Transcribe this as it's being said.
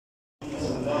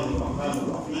الله الرحمن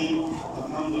الرحيم.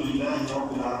 الحمد لله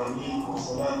رب العالمين،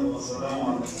 والصلاة والسلام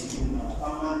على سيدنا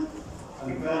محمد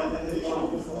الفاتح لما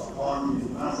خاتم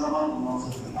ما سبق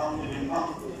ناصر الحق بالحق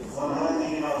والهادي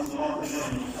إلى صراط الله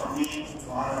المستقيم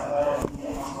وعلى آله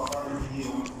حق قدره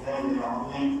ومقداره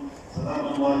العظيم. سلام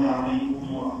الله عليكم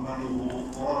ورحمته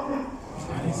وبركاته.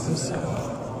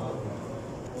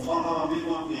 ومرحبا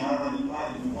بكم في هذا اللقاء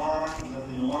المبارك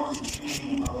الذي نواصل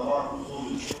فيه محاضرات اصول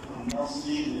الفقه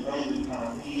النصي لغير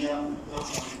الحنفيه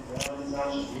القسم الثالثه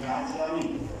شريعه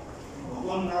اسلاميه.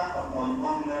 وكنا قد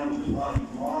طلبنا في اللقاء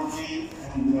الماضي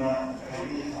عند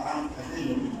الحديث عن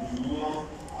ادله الجمهور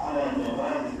على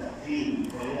جواز تاخير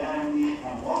البيان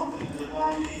عن وقت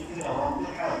الخطاب الى وقت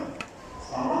الحاجه.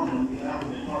 استعرضنا في هذا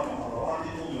اللقاء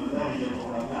حضراتكم مدارج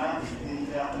العلماء في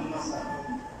تلك المساله.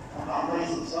 هذا عن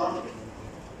رئيس الصف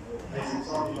ليس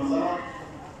بصوت المسألة.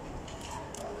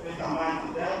 افتح معي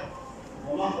الكتاب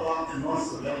ونقرأ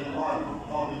النص الذي قاله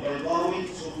القاضي البيضاوي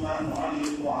ثم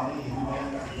نعلق عليه بما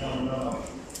يفتح له.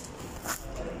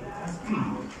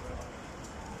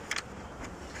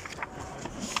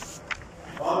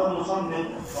 قال المصنف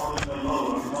القاضي البيضاوي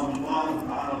رحمه الله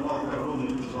تعالى الله بعلوم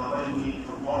الاتصالين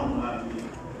اللهم امين.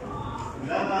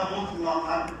 لنا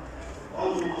مطلقا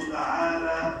قوله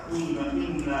تعالى ثم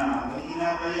إنا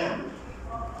علينا بيان.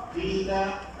 قيل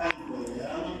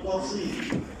البيان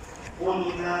التفصيل،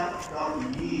 قلنا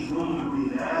تقييد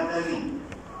بلا دليل.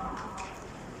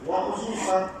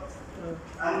 وخصوصا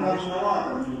ان المراد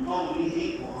من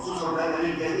قوله وخصوصا هذا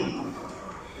دليل جديد،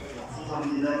 وخصوصا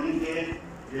دليل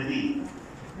جديد،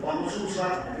 وخصوصا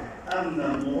ان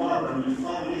المراد من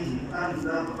قوله ان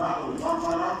تذبح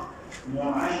بقره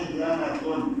معينه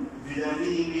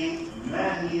بدليل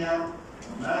ما هي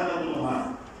ما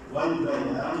لونها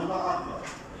والبيان تأخر.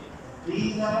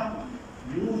 قيل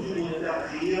يوجب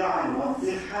التأخير عن وقت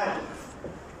الحاجة،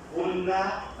 قلنا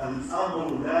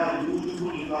الأمر لا يوجب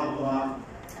الفور.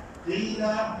 قيل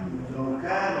لو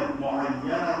كانت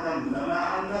معينة لما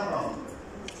علقه،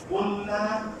 قلنا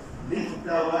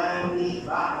للتواني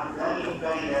بعد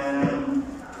البيان.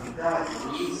 انتهت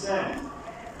الإنسان.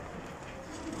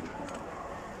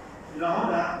 إلى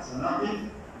هنا سنقف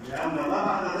لأن ما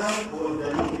بعد ذلك هو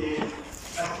الدليل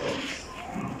الثالث.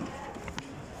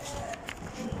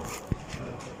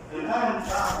 الآن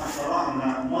بعد أن قرأنا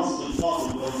نص القاضي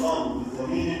البيضاوي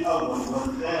بالدليل الأول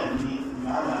والثاني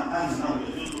على أنه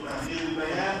يجوز تأخير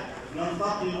البيان،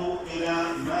 ننتقل إلى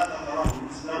ما ذكره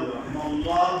الإسلام رحمه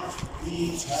الله في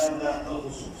هذا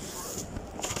الخصوص.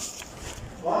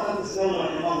 قال الإسلام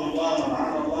رحمه الله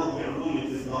ونفعنا الله بعلوم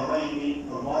في الدارين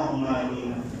اللهم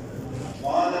آمين.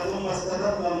 قال ثم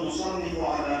استدل المصنف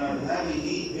على مذهبه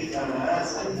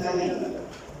بثلاثة أدلة.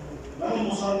 من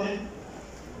المصنف؟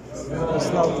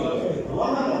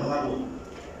 وما مذهبه؟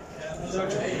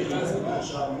 ما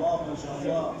شاء الله ما شاء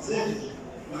الله. زد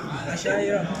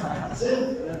عشايرة زد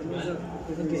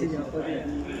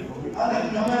أنا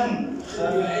كمان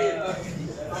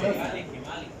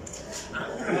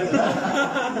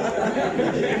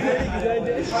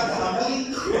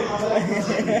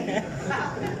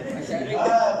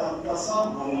هذا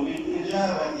التصور من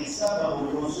إجابة سبب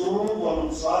الرسوب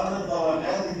ونقصان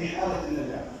الدرجات في حالة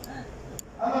النجاح.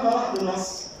 أنا قرأت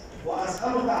النص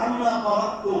وأسألك عما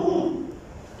قرأته.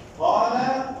 قال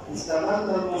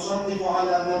استدل المصنف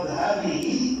على مذهبه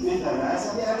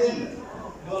بثلاثة أدلة.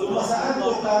 ثم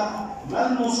سألتك من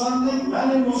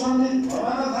المصنف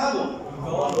وما مذهبه؟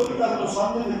 قلت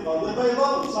المصنف القاضي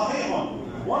البيضاوي صحيح،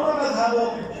 وما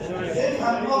مذهبه؟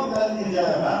 افهم قبل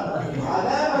الإجابة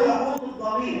على ما يقول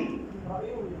الضمير.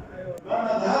 ما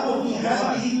مذهبه في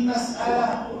هذه المسألة؟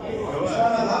 ما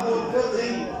مذهبه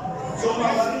الفقهي؟ ثم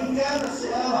وإن كان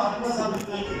السؤال عن مذهب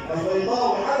الفقه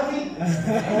البيضاوي حنفي،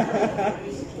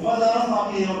 وماذا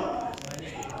نصنع فيه هنا؟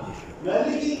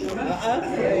 مالكي؟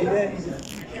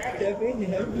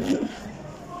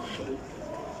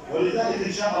 ولذلك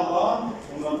إن شاء الله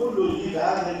لما كله يجيب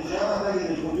هذه الإجابة تجد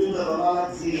الكمبيوتر طلع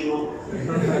لك زيرو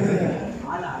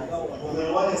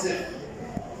والرواية صفر.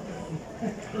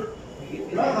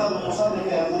 مذهب المصنف في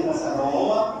هذه المسألة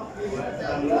وهو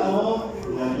أنه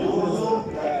يجوز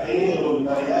تأخير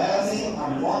البيان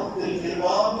عن وقت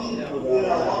الخطاب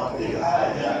إلى وقت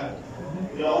الحاجة.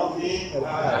 إلى وقت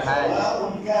الحاجة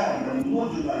سواء كان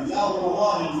المجمل له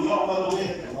ظاهر يعمل به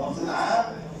كاللفظ العام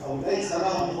أو ليس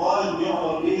له ظاهر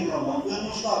يعمل به كاللفظ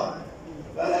المشترك.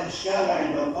 فلا إشكال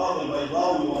عند القاضي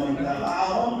البيضاوي ومن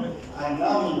تبعهم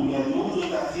أنه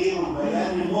يجوز تأخير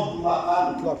البيان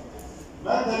مطلقا.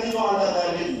 ما الدليل على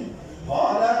ذلك؟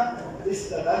 قال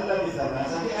استدل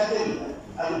بثلاثة أدلة.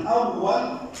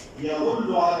 الأول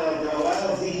يدل على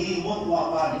جوازه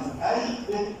مطلقا أي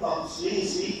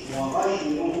بالتخصيص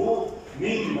وغيره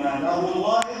مما له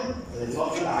ظاهر زي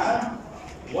اللفظ العام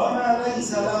وما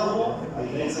ليس له أي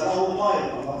ليس له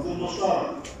ظاهر اللفظ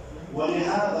المشترك.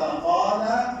 ولهذا قال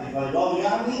البيضاوي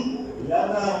يعني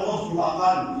لنا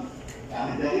مطلقا،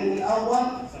 يعني الدليل الأول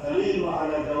دليل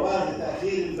على جواز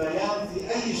تأخير البيان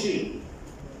في أي شيء.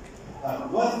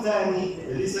 والثاني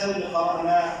اللسان اللي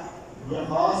قرأناه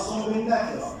خاص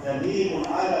بالنكرة دليل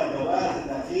على جواز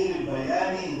تأخير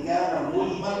البيان إن كان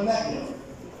مجمل نكرة.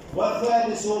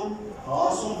 والثالث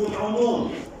خاص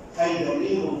بالعموم أي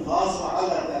دليل خاص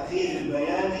على تأخير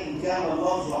البيان إن كان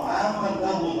اللفظ عاما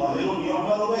له ظاهر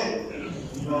يعمل به.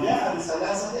 فجاء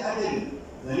بثلاثة أدلة،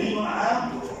 دليل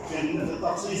عام في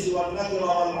التخصيص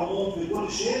والنكرة والعموم في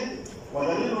كل شيء،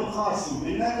 ودليل خاص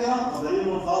بالنكرة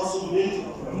ودليل خاص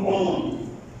بالعموم.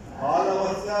 قال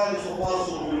والثالث خاص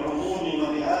بالعموم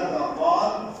ولهذا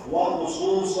قال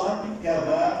وخصوصا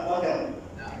كذا وكذا.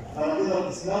 أنا كده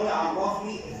الإسلامي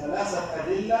عرفني ثلاثة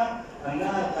أدلة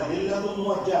أنها أدلة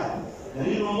موجهة،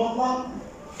 دليل مطلق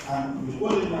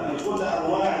بكل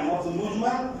أنواع اللفظ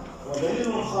المجمل،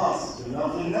 ودليل خاص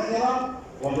باللفظ النكرة،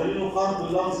 ودليل خاص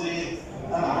باللفظ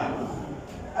العام.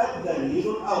 الدليل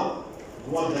الأول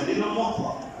هو الدليل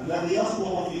المطلق الذي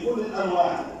يصلح في كل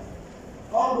الأنواع.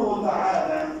 قوله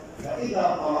تعالى فإذا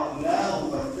قرأناه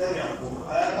فاتبع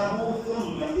قرآنه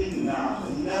ثم إن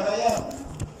علينا بيانه.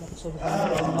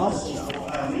 هذا النص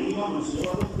قرآني من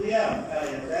سورة القيامة،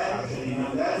 آيتان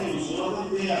كلمتان من سورة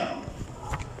القيامة.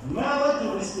 ما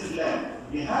وجه الاستدلال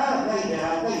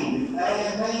بهاتين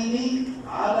الآيتين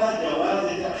على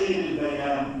جواز تأخير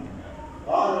البيان؟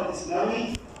 قال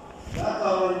الإسلامي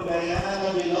ذكر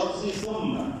البيان بلفظ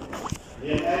ثم،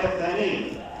 هي الآية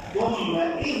الثانية ثم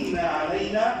إن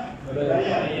علينا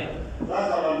بيان،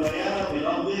 ذكر البيان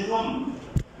بلفظ ثم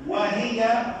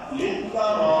وهي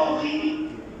للتراخي،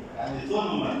 يعني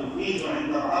ثم تفيد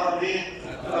عند العرب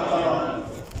التراخي.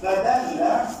 فدل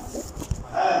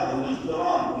هذا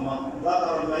الاقتران لما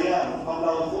ذكر البيان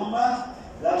قبله ثم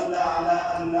دل على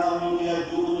أنه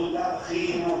يجوز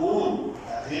تأخير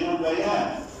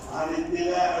البيان عن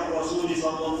اتباع الرسول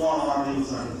صلى الله عليه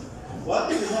وسلم.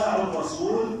 واتباع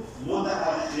الرسول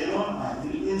متأخر عن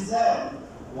الإنسان،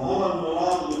 وهو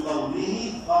المراد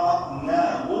بقوله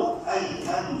قرأناه أي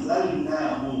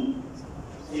أنزلناه.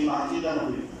 في معقيدة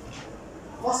نبيه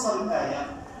فصل الآية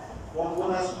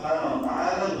ربنا سبحانه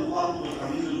وتعالى يخاطب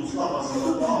الحبيب المصطفى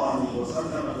صلى الله عليه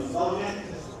وسلم بقوله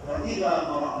فإذا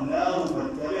قرأناه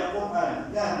فاتبع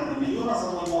قرآنه. كان نبينا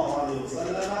صلى الله عليه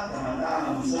وسلم كما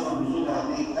تعلم بسبب نزول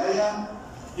هذه الآية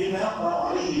حين يقرأ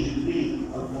عليه جبريل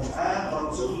القرآن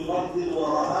فالرسول يردد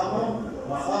وراءه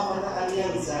مخافة أن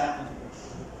ينسى،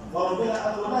 فربنا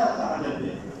قال له لا تعجب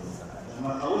به،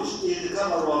 ما تحاولش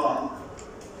تتكرر وراه،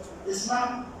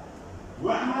 اسمع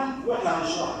واعمل واحنا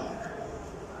هنشرح لك.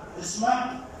 اسمع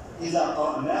إذا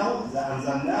قرأناه إذا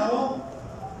أنزلناه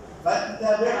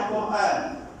فاتبع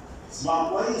قرآن، اسمع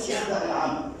كويس وابدأ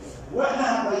العمل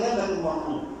واحنا هنبين لك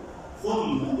المطلوب.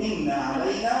 ثم إن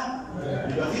علينا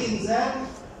يبقى في إنزال،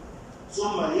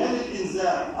 ثم يلي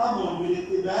الإنزال أمر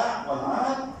بالاتباع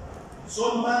والعمل،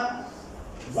 ثم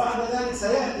بعد ذلك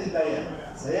سيأتي البيان.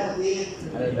 سيأتي إيه؟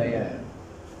 البيان.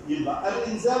 يبقى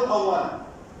الإنزال أولا،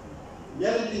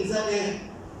 يلي الإنزال إيه؟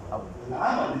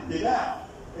 العمل الاتباع.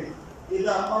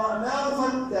 إذا قرأناه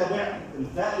فاتبع،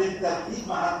 الفاء للترتيب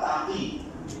مع التعقيب.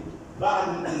 بعد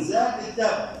الإنزال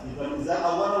اتبع، يبقى الإنزال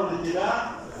أولا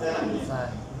والاتباع ثانيا.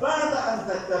 بعد أن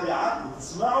تتبع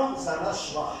وتسمعوا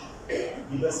سنشرح،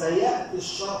 يبقى سيأتي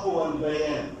الشرح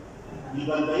والبيان.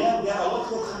 يبقى البيان جاء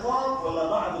وقت الخطاب ولا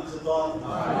بعد الخطاب؟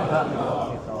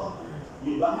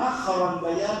 يبقى أخر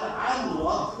البيان عن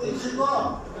وقت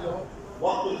الخطاب.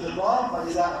 وقت الخطاب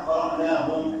فإذا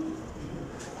قرأناه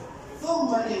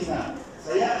ثم إن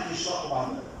سيأتي الشرح بعد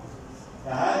ذلك.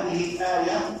 فهذه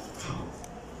الآية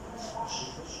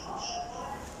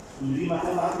اللي ما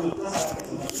كان عنده التسعة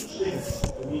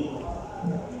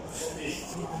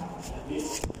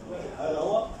هذا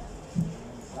هو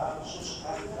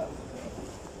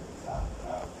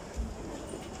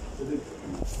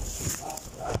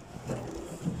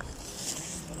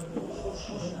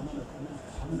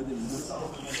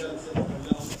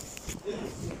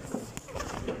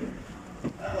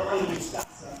هذا غير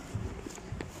مستحسن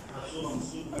صورة من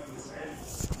صور أكل سعيد،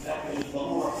 لكن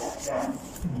الضرورة أحكام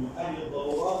يؤدي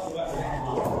الضرورات وبعد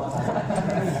الضرورات.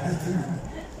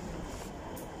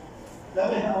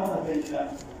 انتبه هنا بالله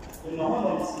إن هذا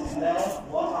الاستثناء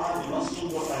وقع بنص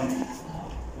قرآني.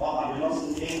 وقع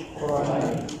بنص إيه؟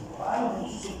 قرآني. وعلى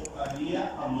النصوص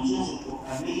القرآنية، النصوص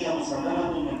القرآنية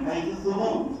مسلمة من حيث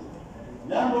الثبوت،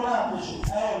 لا نناقش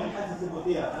آية من حيث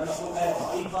ثبوتها، أنا أقول آية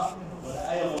ضعيفة ولا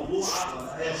آية موضوعة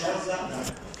ولا آية شاذة،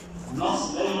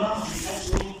 النص لا يناقش من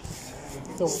حيث لا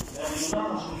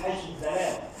يناقش من حيث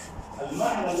الدلالة،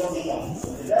 المعنى الذي له،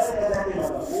 ولذلك دائما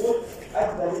نقول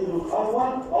الدليل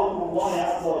الأول قول الله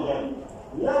عز وجل،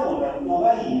 لولا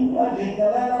تبين وجه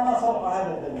الدلالة ما فوق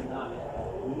هذا الدليل.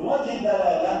 من وجه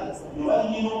الدلالة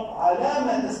يبين على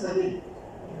ما تستدل.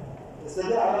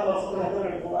 تستدل على أن الرسول يتبع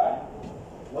القرآن،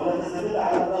 ولا تستدل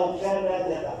على أنه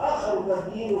كان يتأخر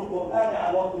تبيين القرآن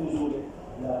عن وقت نزوله.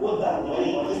 لابد أن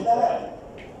تبين وجه الدلالة.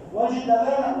 وجه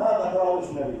الدلالة ما ذكره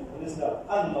الإسلام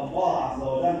أن الله عز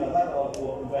وجل ذكر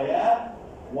البيان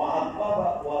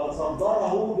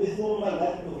وصدره بثم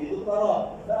التي تفيد التراخي،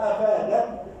 فأفادت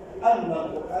أن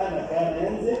القرآن كان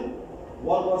ينزل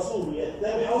والرسول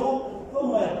يتبعه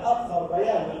ثم يتأخر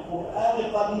بيان القرآن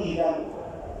قليلا.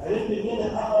 عرفت منين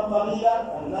يتأخر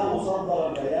قليلا؟ أنه صدر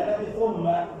البيان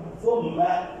ثم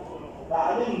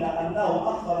فعلمنا أنه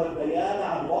أخر البيان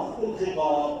عن وقت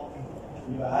الخطاب.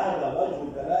 يبقى هذا وجه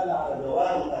الدلالة على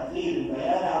جواز تأخير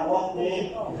البيان عن وقت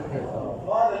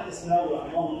قال الإسلام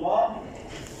رحمه الله: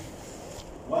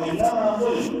 وإنما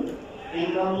قلت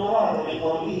إن المراد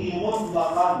بقوله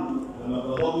مطلقا،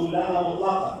 لما بقول لنا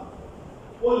مطلقا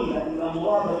قلنا إن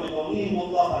المراد بقوله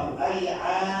مطلقا أي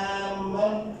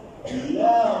عاما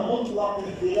لا مطلق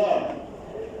الدلالة،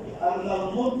 أن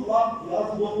المطلق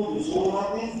يصدق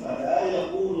بصورة فلا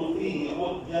يكون فيه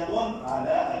حجة على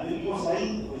أبي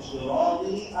الحسين باشتراط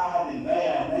أحد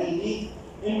البيانين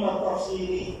إما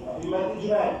التفصيل وإما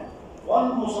الإجمال،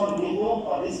 والمصنف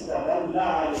قد استدل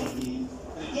عليه.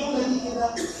 الجملة دي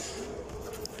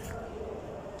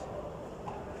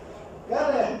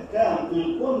كده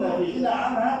كنا في غنى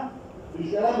عنها في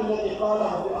الكلام الذي قاله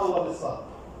في أول السطر.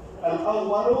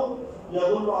 الأول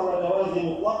يدل على جواز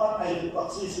مطلقا أي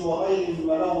بالتخصيص وغيره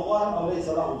مما له ظاهر أو ليس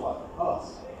له ظاهر، خلاص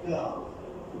كده خلاص.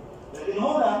 لكن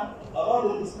هنا أراد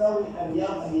الإسلامي أن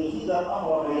يزيد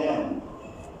الأمر بيانا.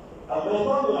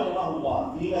 البيضاوي رحمه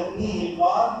الله في متنه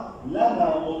قال: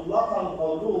 لنا مطلقا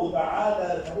قوله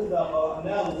تعالى: فإذا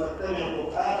قرأناه فاتبع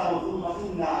قرآنه ثم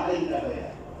إن علينا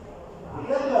بيانه.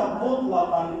 بكلمة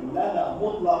مطلقا لنا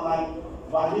مطلقا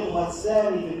وبعدين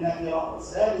والثاني في النكرة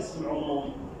الثالث في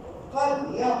العموم. قد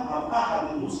يفهم أحد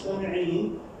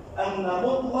المستمعين أن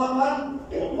مطلقا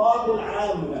يقابل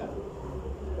عامة،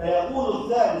 فيقول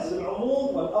الثالث في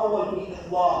العموم والأول في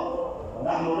الإطلاق.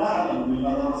 ونحن نعلم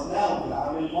بما درسناه في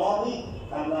العام الماضي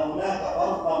أن هناك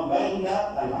فرقا بين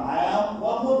العام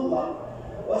والمطلق.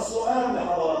 والسؤال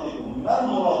لحضراتكم: ما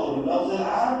المراد باللفظ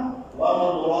العام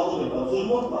وما المراد باللفظ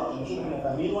المطلق؟ نشوف احنا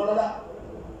فاهمين ولا لا.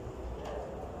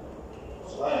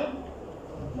 سؤال: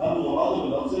 ما المراد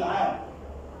باللفظ العام؟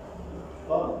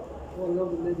 تفضل. هو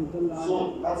اللفظ الذي دل على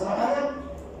صوت. هتسمع حاجه؟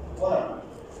 ولا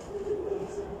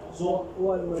صوت؟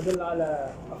 هو ما يدل على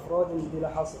أفراد بلا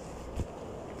حصر.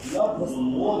 لفظ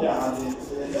موضع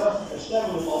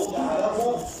تشتمل مواضع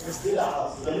له بلا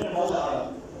حصر، جميع مواضع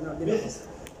له. نعم بلا حصر.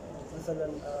 مثلا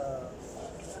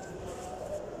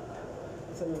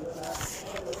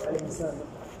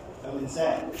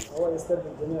الإنسان هو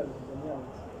يستبدل جميع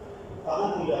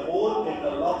أخوكم يقول إن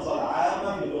اللفظ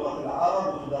العام في لغة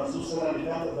العرب ودرسوه السنة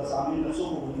اللي فاتت بس عاملين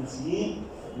نفسهم بالنسيين،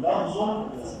 لفظ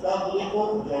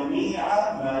يستغرق جميع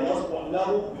ما يصلح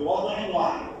له بوضع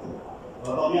واحد،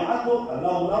 وطبيعته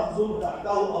أنه لفظ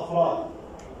تحته أفراد،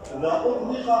 إذا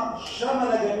أطلق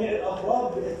شمل جميع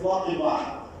الأفراد بإطلاق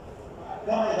واحد.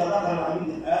 كما إذا دخل العميد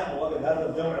الآن ووجد هذا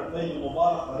الجمع الطيب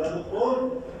المبارك فلا دكتور: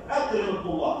 أكرم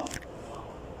الطلاب.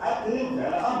 أكرم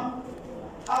فعل أمر.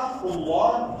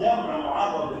 الطلاب جمع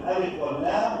معرض بالألف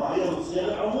واللام وهي من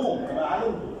صيغ العموم كما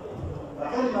علمتم.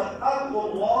 فكلمة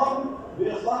الطلاب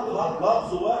بإطلاقها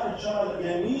لفظ واحد شمل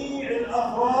جميع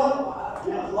الأفراد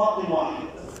بإطلاق واحد.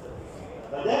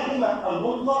 فدائما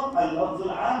المطلق اللفظ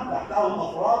العام تحته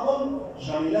أفراد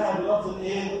شملها بلفظ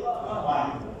إيه؟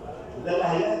 واحد. وده اللي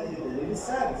هيأتي في الدليل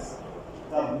السادس.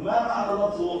 طب ما معنى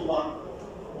لفظ مطلق؟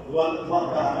 هو الإطلاق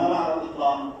ما معنى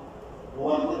الإطلاق؟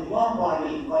 هو الإطلاق عن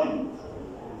القيد،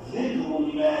 ذكر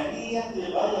الماهية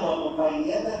غير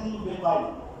مقيدة بقيد.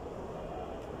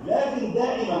 لكن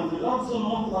دائما في اللفظ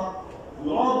المطلق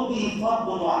يراد به فرد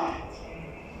واحد.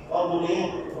 فرد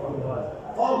ايه؟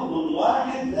 فرد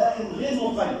واحد لكن غير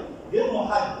مقيد، غير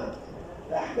محدد،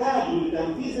 تحتاج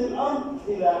لتنفيذ الامر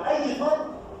الى اي فرد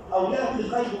او ياتي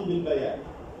قيد بالبيان.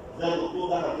 زي الدكتور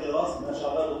دخل كده راسي ما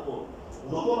شاء الله دكتور.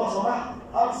 الدكتور لو سمحت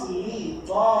ارسل لي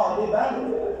طالبا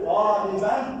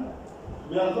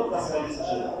من الفرقه الثالثه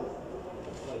شيئا.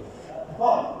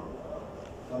 طالب.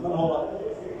 فمن هو؟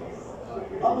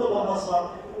 ابيض ولا اصفر؟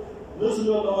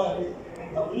 مسلم ولا واحد؟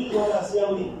 افريقي ولا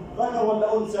اسيوي؟ ذكر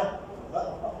ولا انثى؟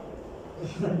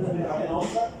 عندنا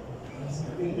أنثى؟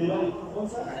 في احتمال يكون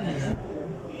أنثى؟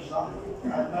 مفيش صح؟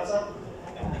 عند نفسك؟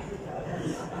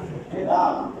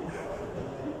 نعم.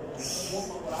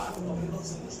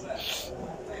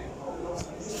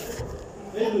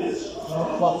 ادرس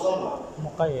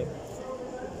مقيد.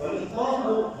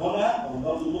 فالإطلاق هنا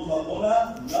واللفظ المطلق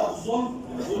هنا لفظ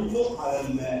يدل على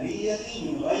المالية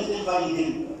من غير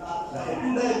قيد، لكن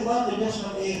عند الإطلاق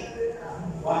يشمل إيه؟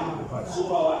 واحد،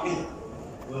 صورة واحدة،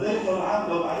 وذلك لو العام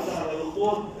لو عايزها على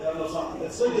الدكتور لو صح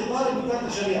تفسير الطالب بتاعت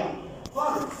الشريعة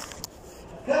طالب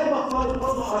كلمة طالب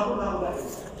برضه على كل هؤلاء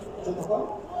أنت طالب؟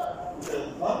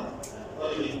 طالب؟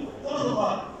 طالبين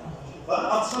طالب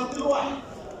فأنا أرسلت له واحد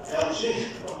يا شيخ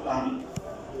رب العالمين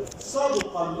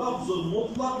صدق اللفظ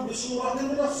المطلق بصورة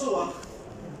من الصور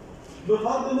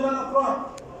بفرد من الأفراد.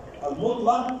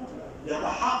 المطلق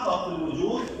يتحقق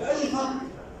الوجود بأي فرد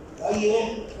بأي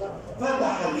إيه؟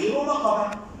 فتحرير رقبة.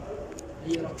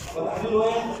 فتحرير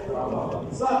إيه؟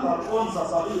 ذكر أنثى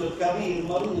صغير كبير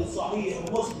مريض صحيح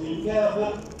مسلم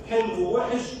كافر حلو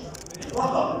وحش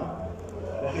رقبة.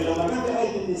 لكن لما كانت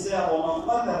آية النساء ومن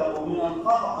قتله من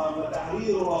الخطأ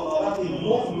فتحرير رقبة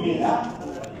مؤمنة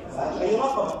فهذه أي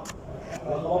رقبة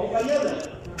مقيدة.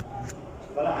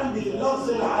 فأنا عندي في اللفظ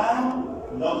العام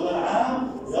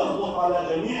يصدق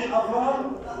على جميع الأفراد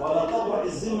ولا تبرع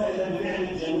الذمة إلا بفعل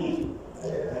الجميع.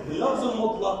 في اللفظ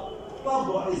المطلق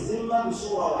تبرع الذمة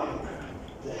بصورة واحدة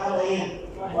في حالة إيه؟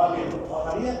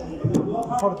 واحدة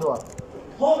فرد واحد.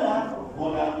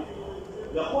 هنا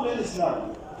يقول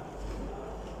الإسلام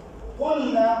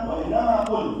قلنا وإنما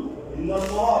قلنا إن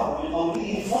المراد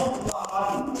بقوله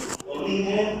مطلقا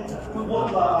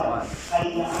مطلقا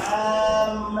أي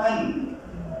عاما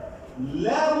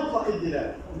لا مطلق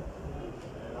الدلالة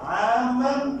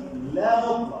عاما لا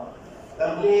مطلق.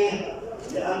 طب ليه؟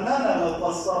 لأننا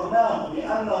لو فسرناه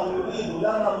بأنه يريد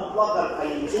لنا مطلقا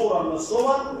أي صورة من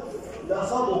الصور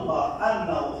لصدق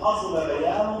أنه حصل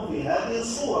بيان في هذه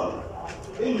الصورة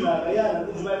إما بيانا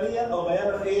إجماليا أو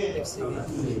بيانا إيه؟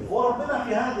 وربنا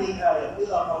في هذه الآية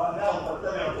إذا قرأناه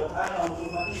فاتبعوا قرآنه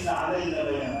ثم إن علينا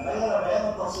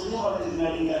بيانا تفصيليا ولا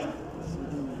إجماليا؟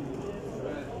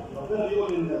 ربنا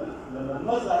بيقول لما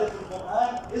ننزل عليك القرآن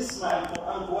اسمع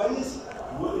القرآن كويس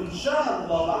وإن شاء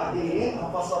الله بعدين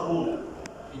هفسره لك.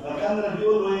 فكان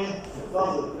بيقول له إيه؟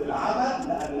 انتظر في العمل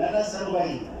لأننا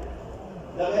سنبين.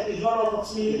 ده بيان إجمال ولا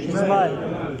تفصيل؟ إجمال.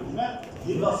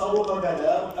 يبقى صور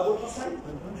كلام أبو الحسين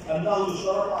أنه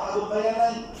يشترط أحد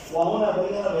البيانين وهنا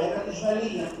بيانا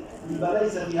إجماليا. يبقى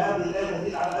ليس في هذه الآية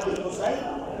دليل على أبي الحسين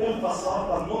إن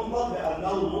فسرت المطلق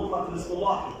بأنه المطلق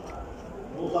الاصطلاحي.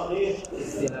 مطلق إيه؟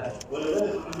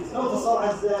 ولذلك الإسلام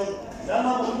فسرها إزاي؟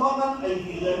 لأنها مطلقا أي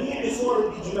في جميع صور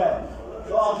الإجمال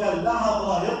سواء كان لها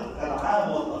ظاهر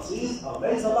كالعام والتخصيص أو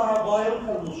ليس لها ظاهر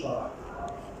كالمشترك.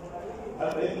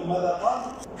 هل فهمتم ماذا قال؟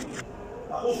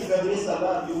 أخوك كان بيسأل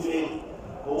بقى بيقول إيه؟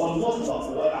 هو المطلق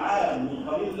والعام من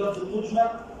قبيل لفظ المجمل؟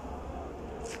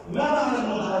 ما معنى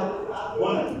المجمل؟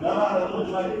 هنا ما معنى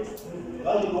المجمل؟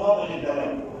 غير واضح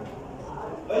الدلالة.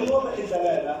 غير واضح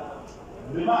الدلالة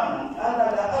بمعنى أنا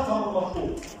لا أفهم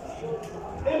المطلوب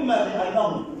إما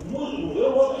لأنه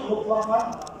غير واضح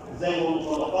مطلقا زي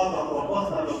المطلقات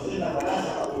ربطنا بفصلنا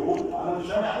 3 قروء أنا مش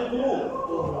فاهم يعني قروء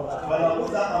فلا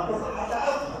بد أن أنتصر حتى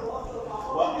أفهم.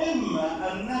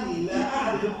 وإما أنني لا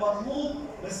أعرف المطلوب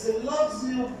بس اللفظ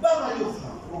ربما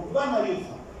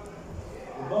يفهم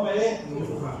ربما إيه؟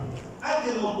 أكل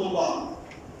الطلاب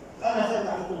أنا فاهم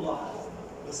عن الطلاب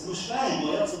بس مش فاهم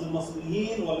هو يقصد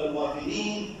المصريين ولا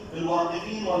الوافدين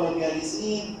الواقفين ولا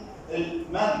الجالسين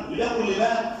من يأكل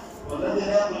لبان والذي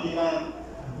لا يأكل لبان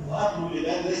وأكل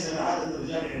اللبان ليس من عادة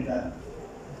الرجال عندنا.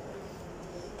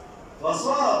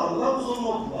 فصار اللفظ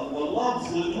المطلق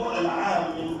واللفظ العام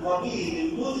من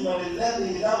قبيل المجمل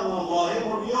الذي له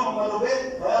ظاهر يعمل به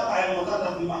فيقع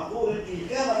المكلف بمحظور إن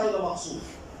كان غير مقصود.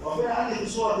 ربنا قال في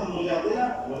سورة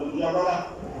المجادلة والمجادلة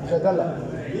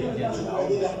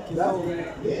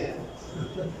ليه؟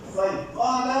 طيب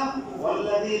قال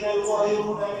والذين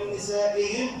يظاهرون من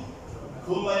نسائهم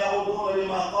ثم يعودون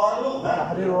لما قالوا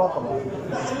تحرير رقبة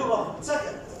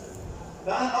سكت.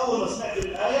 فأنا أول ما سمعت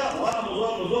الآية وأنا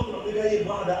مذكر رحت جايب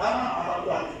واحدة أنا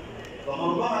أعطيتها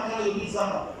فربما كان يريد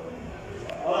زهرة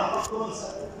وأنا أعطيت أنثى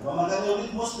ربما كان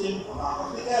يريد مسلم وأنا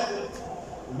أعطيت كافر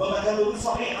ربما كان يريد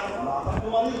صحيحا وأنا أعطيت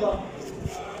مريضا.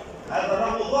 هذا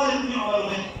الرجل ظاهر في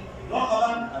عمله رقبة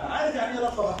أنا عارف يعني إيه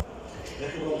رقبة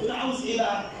لكن ربنا عاوز إيه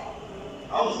بقى؟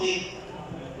 عاوز إيه؟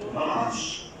 ما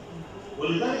نعرفش.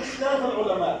 ولذلك اختلف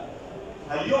العلماء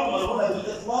هل يعمل هنا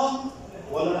بالإطلاق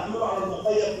ولا نحمله على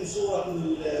المقيد في سورة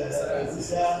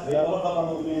النساء هي رقبة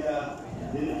مؤمنة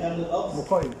لأن كان اللفظ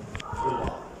مقيد.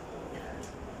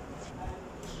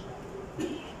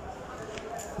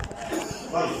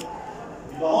 طيب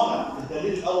يبقى هنا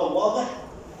الدليل الاول واضح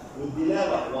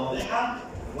والدلاله واضحه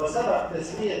وسبب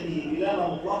تسميته بلانا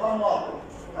مطلقا واضح.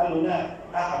 هل هناك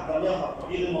احد لم يفهم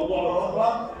تحديد الموضوع مره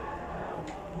اخرى؟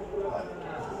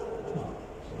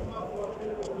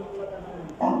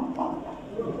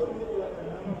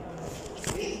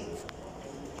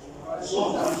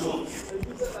 صوت عن صوت.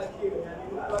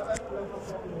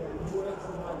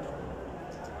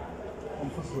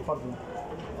 الفصل الفرد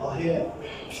هي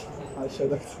عايشة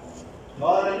دكتور.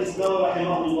 قال الإسلام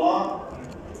رحمه الله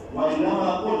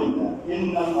وإنما قلنا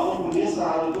إن الأمر ليس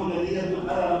على الجملة دي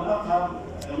أنا لم أفهم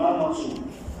ما المقصود.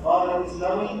 قال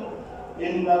الإسلامي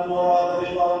إن المراد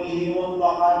بقوله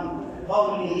مطلقا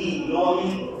قوله اللي هو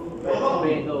مين؟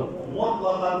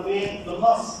 مطلقا في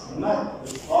النص المد.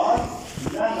 قال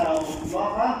لنا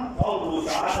مطلقا قوله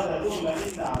تعالى ثم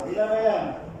إن علينا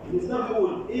بيانا. الإسلام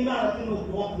بيقول إيه معنى كلمة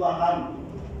مطلقا؟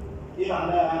 إيه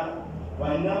معناها؟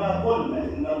 وإنما قلنا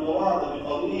إن المراد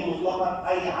بقوله مطلقا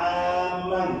أي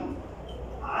عاما.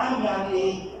 عام يعني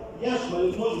إيه؟ يشمل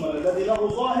المجمل الذي له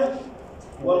ظاهر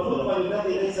والمجمل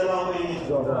الذي ليس له إيه؟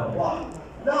 ظاهر.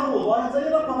 له ظاهر زي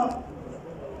رقبة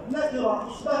نكرة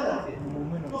مثبتة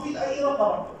تفيد أي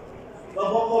رقبة. طب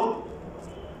هو قرب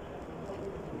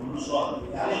مش ظاهر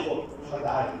يعني إيه قرب؟ مش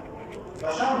هتعالي.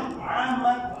 فشمل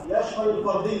عاما يشمل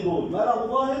الفردين دول ما له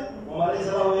ظاهر وما ليس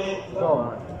له إيه؟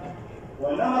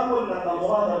 وإنما قلنا أن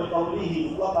المراد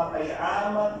بقوله مطلقا أي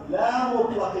عاما لا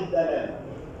مطلق الدلالة.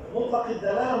 مطلق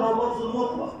الدلالة هو لفظ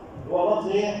المطلق. هو لفظ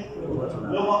إيه؟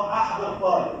 اللي هو أحد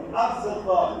الطالب، أقصى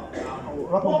الطالب.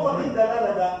 مطلق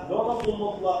الدلالة ده اللي هو لفظ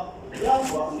المطلق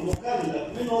يطلق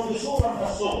المكلف منه بصورة من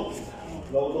الصور.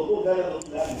 لو الدكتور قال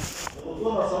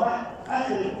الدكتور لو سمحت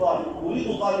آخر الطالب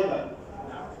أريد طالبا.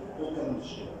 ممكن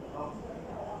الشيء.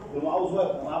 لو عاوز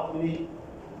وقت أنا عارف منين؟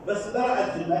 بس ده رأت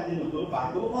في المهدي من الظروف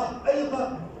عندهم أي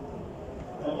طالب.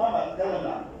 محمد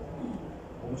اتكلم عنه.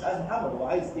 ومش عايز محمد هو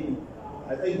عايز ايه؟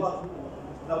 عايز أي طالب.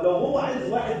 طب لو هو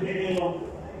عايز واحد بعينه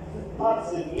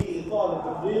أرسل لي طالب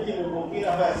أفريقي من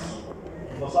بوركينا فاسو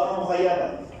وصار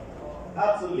مخيدا.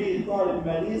 أرسل لي طالب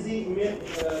ماليزي من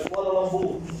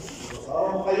كوالالمبور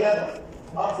وصار مخيدا.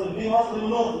 أرسل لي مصري من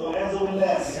نقطة والعياذ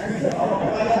بالله.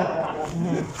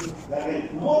 لكن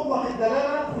مطلق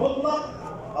الدلالة مطلق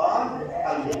قال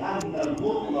لأن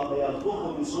المطلق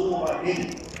يصدق بصورة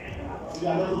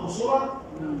يعني يصدق بصورة؟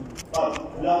 طيب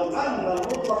لو أن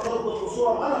المطلق يصدق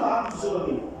بصورة أنا بعت الصورة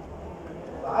دي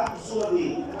بعت الصورة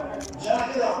دي مش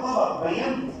أنا كده أعتبر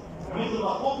بينت مثل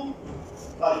المطلوب؟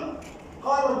 طيب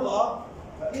قال الله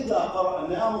فإذا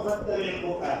قرأناه فاتبع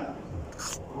القرآن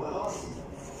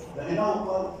لكنه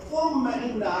قال ثم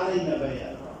إن علينا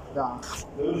بيان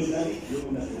يقول النبي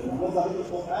نزل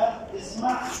في القرآن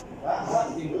اسمع واحنا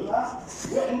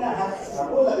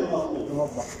هنقول لك المطلوب.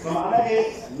 فمعناه ايه؟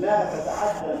 لا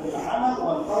تتعدى في العمل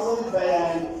وانتظر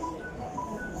البيان.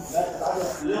 لا تتعدى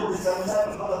ليه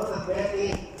بنسميها في حضرتك البيان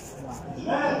ايه؟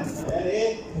 اجمال. يعني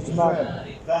ايه؟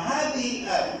 اجمال. فهذه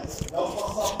الآية لو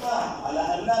فصلناها على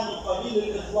أنها من قبيل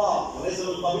الإطلاق وليس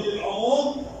من قبيل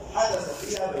العموم حدث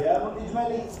فيها بيان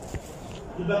إجمالي.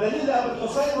 يبقى دليل أبو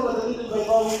الحسين ولا دليل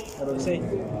البيضاوي؟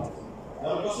 الحسين.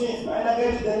 أبو الحسين مع أنا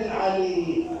جايب الدليل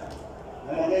عليه.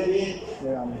 أنا جايب إيه؟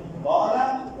 قال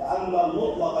لأن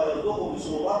المطلق يصدق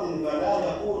بصورة فلا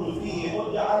يكون فيه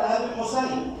حجة على أبي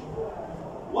الحسين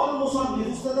والمصنف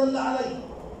استدل عليه.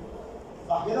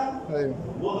 صح كده؟ أيوه.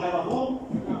 واضح مفهوم؟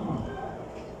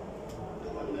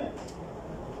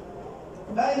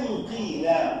 فإن قيل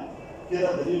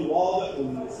كده دليل واضح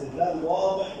والاستدلال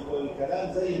واضح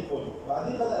والكلام زي الفل.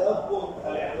 بعدين بدأ يذكر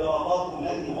الاعتراضات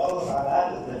التي مرت على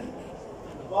هذا الدليل.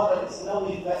 قال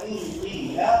الإسلامي فإن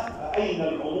قيل فأين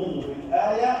العموم في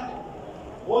الآية؟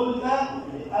 قلنا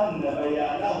لأن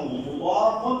بيانه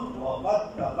مضاف وقد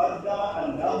تقدم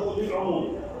أنه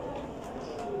للعموم.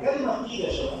 كلمة قيل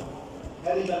يا شباب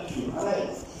كلمة قيل معناها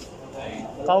إيه؟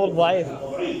 قول ضعيف.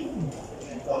 ضعيف.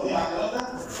 تطيع كلامك؟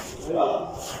 لا.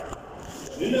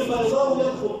 لأن البيضاوي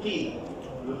يذكر قيل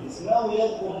والإسلام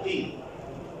يذكر قيل.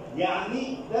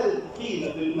 يعني ترد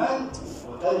قيل في المد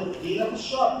وترد قيل في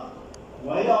الشرط.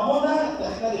 وهي هنا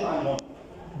تختلف عن هنا.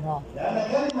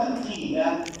 لأن كلمة قيل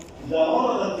إذا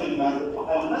وردت في المد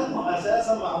المد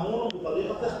أساسا معمول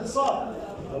بطريقة اختصار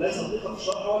وليس طريقة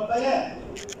الشرح والبيان.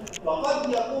 فقد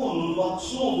يكون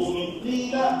المقصود من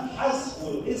قيل حذف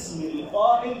الاسم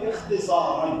القائل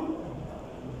اختصارا.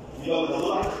 يبقى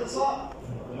بتدل على الاختصار.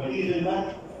 لما تيجي في المد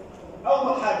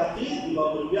أول حاجة قيل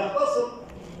يبقى بيختصر.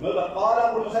 يقول لك قال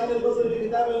أبو الحسين البصري في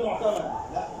كتابه المعتمد.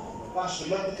 لا ما ينفعش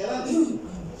في المد الكلام ده.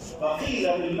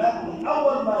 فقيل في المتن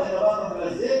أول ما يتبادر إلى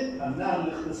الذهن أنها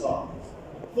الاختصار.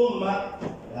 ثم لها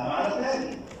معنى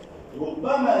ثاني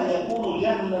ربما يكون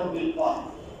جهلا بالقائل،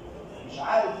 مش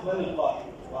عارف من القائل،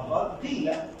 وقد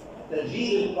قيل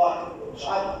تجهيل القائل مش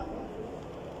عارف،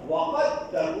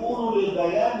 وقد تكون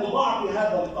للبيان ضعف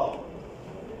هذا القول.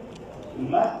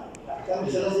 المد احكام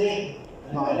ثلاث ايه؟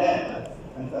 الكلام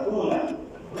ان تكون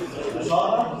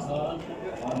اختصارا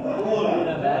وان تكون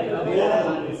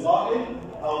بيانا للقائل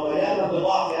او بيانا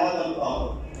لضعف هذا القول.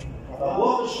 طب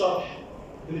هو في الشرح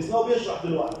في الاسلام بيشرح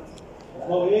دلوقتي،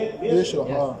 هو ايه؟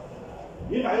 بيشرح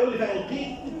ينفع يقول لي فإن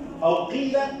قيل أو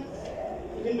قيل،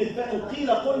 كلمة فإن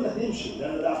قيل قلنا تمشي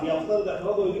لأن ده بيفترض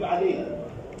اعتراضه ويجيب علينا،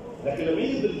 لكن لما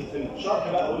يجي في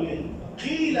الشرح بقى يقول لي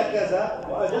قيل كذا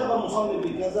وأجاب المصنف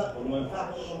بكذا، ما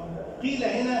ينفعش. قيل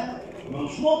هنا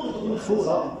مش ممكن تكون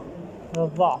اختصار،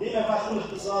 الضعف ليه ما ينفعش تكون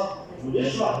اختصار؟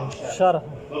 بيشرح شرح.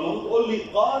 فالمفروض تقول لي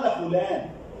قال فلان،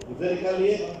 وذلك قال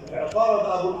ايه؟ اعترض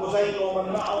أبو الحسين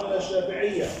ومن معه من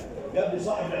الشافعية، جاب لي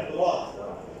صاحب الاعتراض،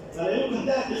 فلا يمكن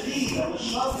تأتي قيلة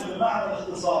بالشرط بمعنى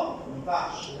الاختصار، ما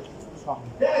ينفعش. صح.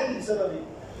 تأتي بسبب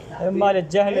ايه؟ إما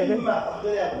للجهل إما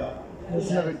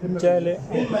الجهل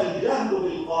إما الجهل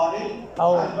بالقائل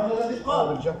أو من الذي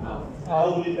قال، أو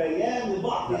لبيان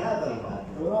ضعف هذا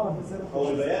القول، أو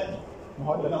لبيان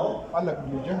قال لك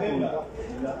بالجهل.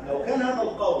 لو كان هذا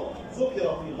القول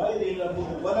ذكر في غيره من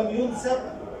الكتب ولم ينسب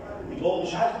يبقى هو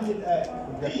مش عارف من الآية،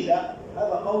 قيل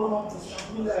هذا قول ما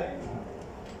مش من الآية.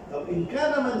 طب إن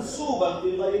كان منسوبا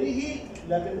في غيره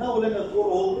لكنه لم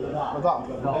يذكره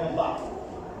ضعف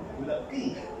يبقى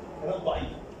قيل كلام ضعيف.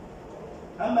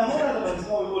 أما هنا لما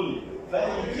الإسناوي يقول لي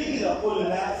فإن قيل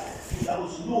قلنا ده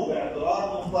أسلوب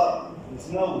اعتراض مضطرب،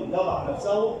 الإسناوي يضع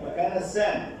نفسه مكان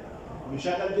السامع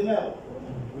ويشغل دماغه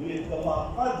ويقول لي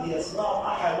قد يسمع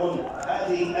أحد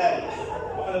هذه الآية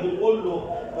وإحنا بنقول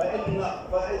له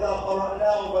فإذا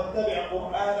قرأناه فاتبع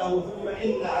قرآنه ثم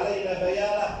إن علينا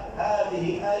بيانه،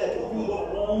 هذه آية تفيد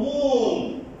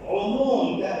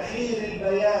عموم تأخير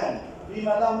البيان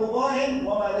فيما له ظاهر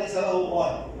وما ليس له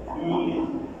ظاهر. يقول لي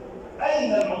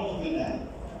أين العموم في الآية؟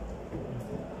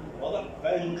 واضح؟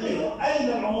 فإن قيل أين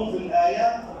العموم في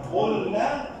الآية؟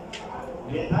 قلنا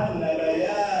لأن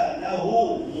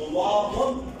بيانه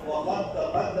مضاف وقد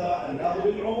تقدم أنه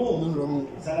للعموم.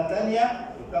 سنة ثانية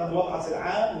كان المبحث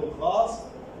العام والخاص،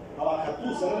 طبعا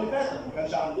خدتوه السنة اللي فاتت ما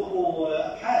كانش عندكم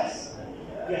أبحاث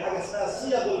في حاجة اسمها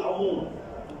صيغ العموم.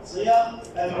 صيغ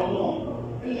العموم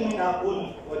اللي منها كل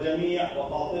وجميع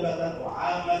وقاطبة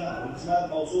وعامة والاسماء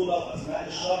الموصولة وأسماء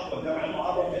الشرط والجمع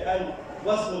المعرف بأل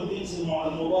واسم الجنس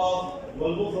المضاف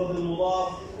والمفرد المضاف.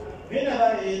 هنا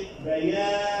بقى ايه؟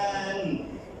 بيان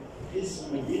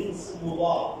اسم جنس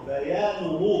مضاف،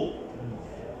 بيانه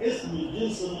اسم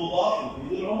الجنس المضاف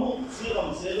يفيد العموم، صيغه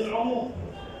من صيغ العموم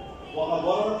وقد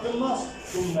وردت في النص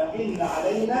ثم ان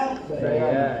علينا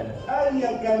بيان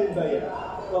ايا كان البيان،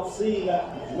 تفصيلا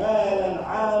اجمالا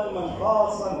عاما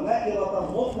خاصا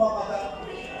نكره مطلقه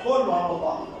كله على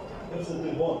الله. نفس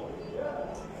التليفون.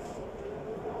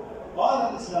 قال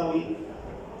الاسلامي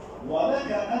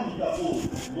ولك ان تقول،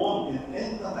 ممكن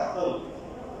انت تعترض،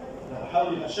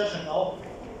 بيحاول يغششك اهو،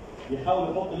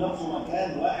 بيحاول يحط نفسه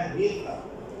مكان واحد يفهم،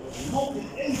 ممكن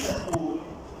انت تقول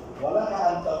ولك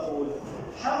ان تقول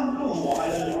حمله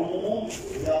على العموم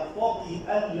يقتضي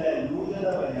الا يوجد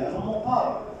بيان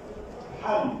مقارن.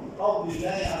 حمل قول الله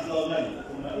عز وجل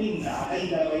ثم ان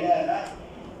علينا بيانه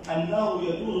انه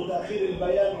يجوز تاخير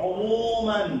البيان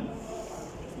عموما،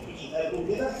 مش هيكون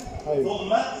كده؟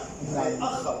 ثم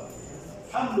يتاخر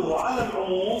حمله على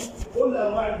العموم كل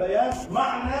انواع البيان،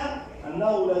 معنى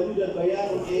انه لا يوجد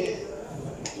بيان ايه؟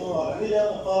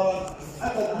 مقارن.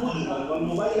 اتى المجمل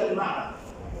والمبين معا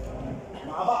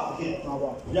مع بعض كده،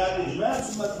 جاء الاجمال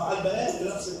ثم مع البيان في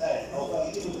نفس الايه او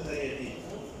تاكيد متتاليتين.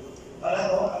 هل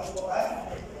هذا واقع في القران؟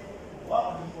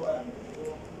 واقع في القران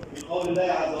بقول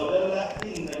الله عز وجل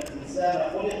ان الانسان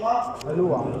خلق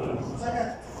هلوعا.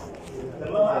 سكت.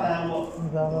 ما معنى هو؟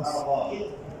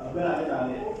 ربنا علينا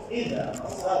عليه إذا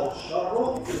مسه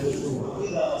الشر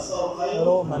وإذا مسه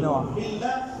الخير منوع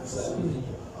إلا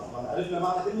عرفنا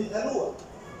معنى كلمة هلوع.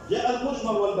 جاء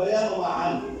المجمل والبيان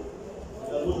معا.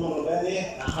 المجمل والبيان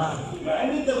إيه؟ مع إن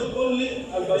أنت بتقول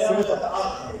لي البيان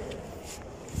يتأخر،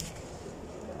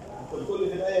 بتقول لي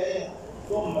في الآية إيه؟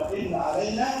 ثم إن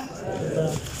علينا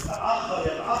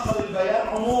يتأخر البيان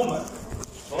عموما.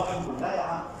 فواحد يقول لا يا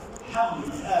عم، حمل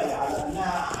الآية على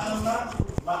أنها عامة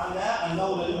معناه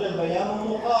أنه لا يوجد بيان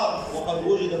مقارن، وقد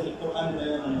وجد في القرآن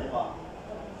بيان مقارن.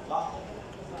 صح؟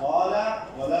 قال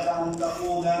ولك أن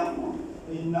تقول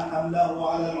إن حمله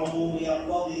على العموم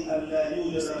يقتضي أن لا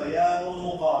يوجد بيان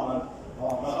مقارن.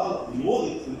 هذا غلط،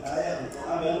 يوجد في الآية في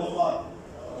القرآن بيان مقارن.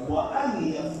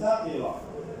 وأن يفتقر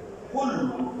كل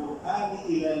القرآن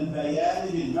إلى البيان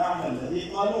بالمعنى الذي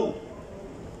قالوه.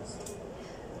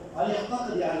 هل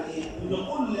يعتقد يعني إيه؟ إن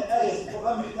كل آية في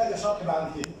القرآن محتاجة شرح بعد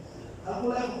كده؟ هل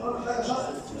كل آية في القرآن محتاجة شرح؟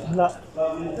 لا.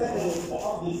 فبنتكلم في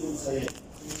محافظ الأنثيين.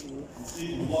 يصيب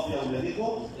الله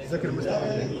بأولادكم ذكر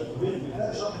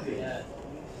محتاجة شرح فيه.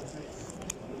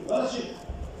 ولا شيء.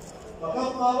 فقد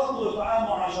قالوا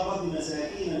إطعام 10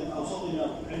 مساكين من أوسط ما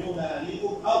تطعمون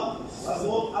أهليكم أو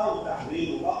كسوتهم أو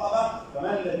تحرير رقبة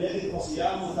فمن لم يجد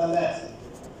فصيام 3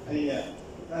 أيام.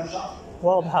 كان شرح.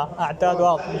 واضحة، أعداد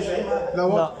واضحة.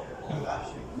 لا.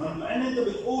 مع ان انت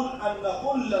بتقول ان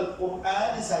كل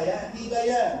القران سياتي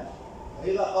بيان،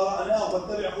 فاذا قراناه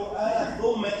فاتبع قرانه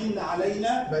ثم ان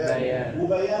علينا بيان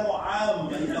وبيان عام.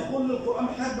 ان كل القران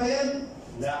محتاج بيان؟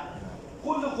 لا.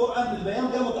 كل القران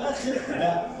البيان ده متاخر؟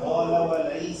 لا. قال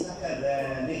وليس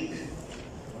كذلك.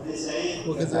 ليس ايه؟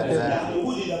 وكذلك. يعني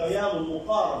وجد بيان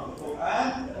مقارن في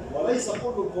القران وليس كل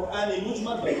القران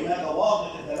مجمل بل هناك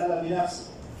واضح الدلاله بنفسه.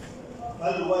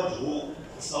 فالوجه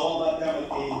الصواب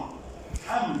تعمل ايه؟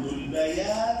 حمل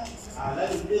البيان على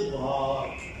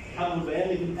الإظهار. حمل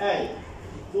البيان بالآية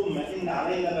ثم إن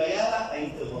علينا بيانا أي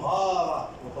إظهار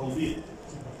وتوضيح.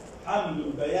 حمل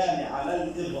البيان على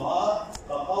الإظهار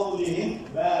كقولهم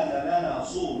بان لنا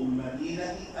سور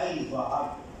المدينة أي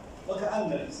ظهر.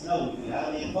 وكأن الإسلام في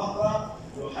هذه الفقرة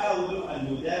يحاول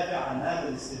أن يدافع عن هذا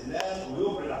الاستدلال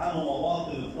ويبعد عنه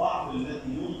مواطن الضعف التي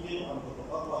يمكن أن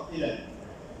تتطرق إليه.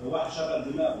 لو واحد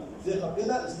شغل دماغه ثقه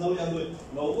كده الاسلام يقول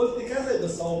لو قلت كذا يبقى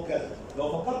الصواب كذا، لو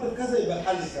فكرت في كذا يبقى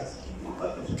الحل كذا.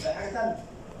 مش هتلاقي حاجه ثانيه.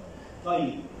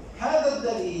 طيب هذا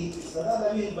الدليل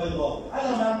استدل به البيضاوي على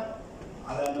من؟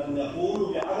 على من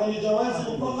يقول بعدم الجواز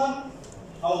مطلقا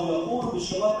او يقول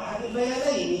باشتراط احد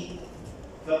البيانين.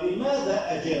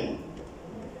 فبماذا اجابوا؟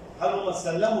 هل هم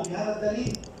سلموا بهذا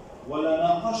الدليل ولا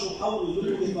ناقشوا حول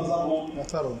وجهه نظرهم؟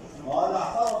 اعترض. قال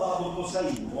اعترض ابو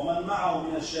الحسين ومن معه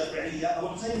من الشافعيه. ابو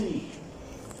الحسين مين؟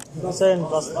 حسين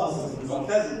بصري.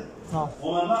 المعتزله.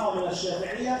 ومن معه من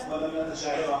الشافعيه ولا من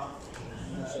الاشاعره؟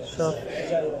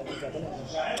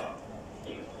 الاشاعره.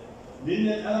 لان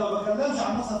انا ما بتكلمش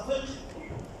عن مذهب فقه.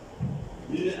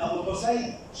 لان ابو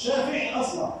الحسين شافعي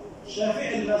اصلا،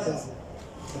 شافعي المذهب،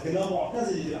 لكنه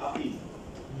معتزلي في العقيده.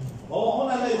 وهو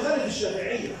هنا لا يخالف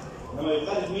الشافعيه، انما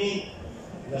يخالف مين؟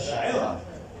 الاشاعره.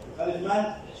 يخالف من؟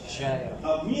 الاشاعره.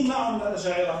 طب مين معه من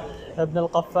الاشاعره؟ ابن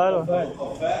القفال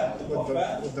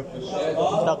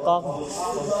والدقاق.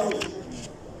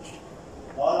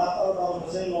 قال اعترض ابو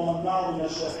الحسين ومن معه من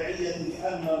الشافعيه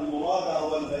بان المراد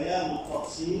هو البيان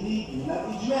التفصيلي من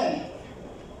الاجمالي.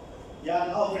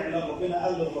 يعني فعلا ربنا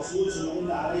قال للرسول ثم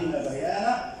ان علينا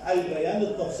بيانا، البيان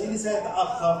التفصيلي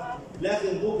سيتاخر، لكن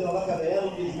ذكر لك بيان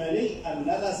اجمالي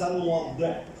اننا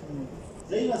سنوضح.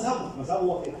 زي مذهبه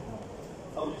هو كده.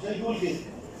 ابو الحسين يقول كده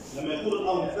لما يكون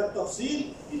الامر محتاج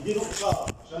تفصيل يديله اشاره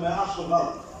عشان ما يقعش في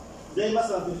الغلط. زي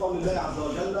مثلا في قول الله عز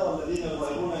وجل والذين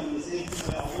يظاهرون من نسائهم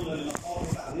ثم يعودون لمقام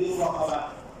تحرير رقبه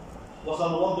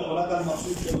وسنوضح لك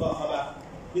المقصود بالرقبه.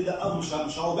 كده امر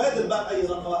مش هبادر بقى اي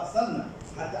رقبه، استنى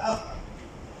حتى افهم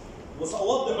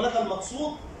وساوضح لك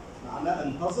المقصود. معناه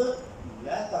انتظر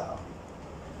لا تقع،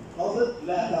 انتظر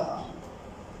لا تقع.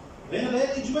 هنا بيان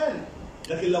اجمالي،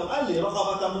 لكن لو قال لي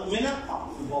رقبه مؤمنه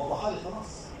يبقى وضحها لي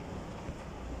خلاص.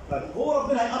 طيب هو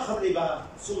ربنا هيأخر ايه بقى؟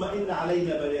 ثم ان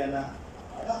علينا بيانا.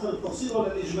 هيأخر التفصيل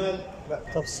ولا الاجمال؟ لا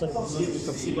تفصيل.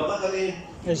 تفصيل. يبقى دخل ايه؟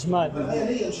 اجمال. يبقى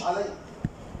هي ليا مش عليا.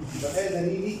 يبقى هي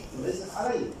دليلي وليست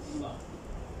عليا.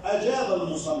 اجاب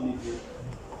المصنف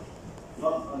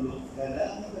قال له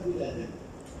كلامك بلا دليل.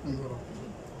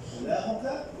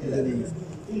 كلامك بلا دليل.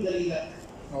 ايه دليلك؟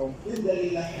 ايه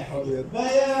دليلك؟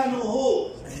 بيانه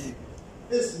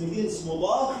اسم جنس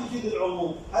مضاف يفيد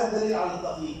العموم. هذا دليل على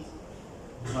التقييد.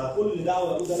 ما كل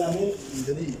دعوه يقول لها من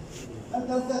دليل. انت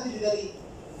تاتي بدليل.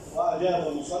 واجاب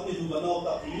المصنف بانه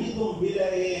تقييد بلا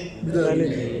ايه؟ بلا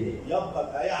دليل. يبقى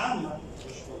الايه عامه.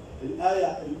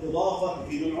 الايه الاضافه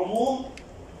تفيد العموم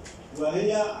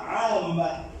وهي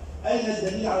عامه. اين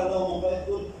الدليل على انه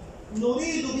مقيد؟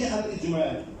 نريد بها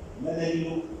الاجمال. ما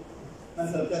دليله؟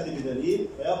 انت لم تاتي بدليل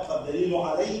فيبقى الدليل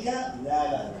عليك.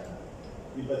 لا.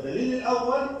 يبقى الدليل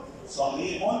الاول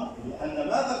صحيح لان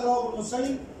ما ذكره ابو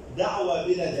الحسين دعوة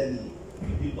بلا دليل.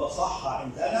 يبقى صح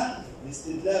عندنا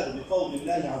الاستدلال بقول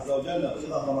الله عز وجل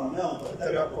وإذا قرأناه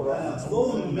فاتبع قرآنه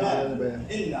ثم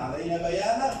إن علينا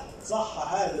بيانه.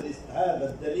 صح هذا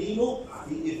الدليل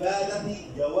في إفادة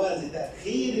جواز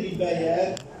تأخير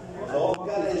البيان سواء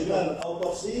كان إجمالا أو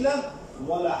تفصيلا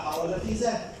ولا حرج في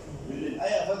ذلك، لأن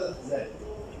الآية أفادت ذلك.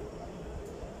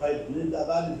 طيب نبدأ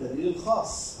بقى للدليل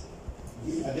الخاص.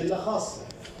 دي أدلة خاصة.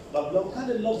 طب لو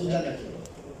كان اللفظ ده نكرة،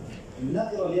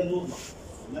 النكرة اللي هي المطلق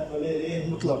النكرة ليه؟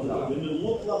 مطلق. لأن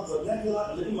المطلق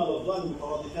والنكرة إما لفظان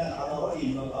مترادفان على رأي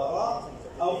من الآراء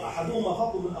أو أحدهما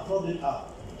فرد من أفراد الآخر.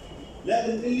 لكن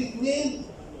الاثنين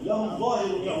لهم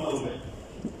ظاهر يعمل به.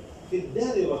 في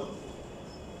الدار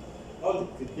رجل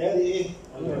في الدار إيه؟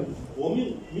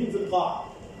 ومين في القاعة؟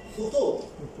 دكتور.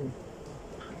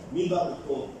 مين بقى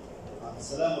دكتور؟ عبد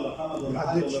السلام ولا محمد ولا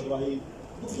علي ولا إبراهيم؟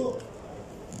 دكتور.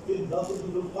 في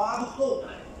القاعة دكتور.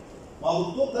 ما هو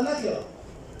دكتور ده نكرة.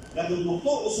 لكن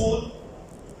دكتور اصول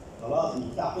خلاص مش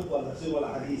بتاع فقه ولا تفسير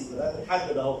ولا حديث ده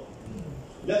تتحدد اهو.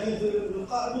 لكن في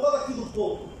القاع مجرد في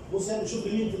دكتور. بص هنا نشوف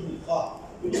مين في القاع.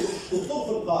 دكتور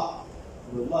في القاع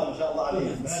والله ما شاء الله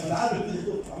عليه انا عارف في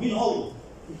دكتور مين هو.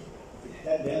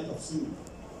 يحتاج بيان تفصيل.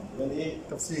 بيان ايه؟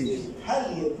 تفصيل.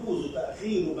 هل يجوز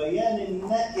تاخير بيان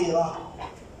النكره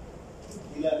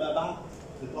الى ما بعد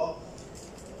خطاب؟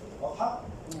 واضحه؟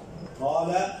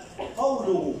 قال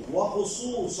قوله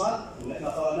وخصوصا اللي احنا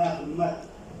قرأناه في المتن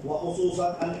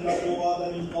وخصوصا أن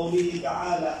المراد من قوله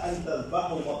تعالى أن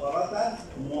تذبحوا بقرة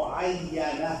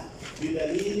معينة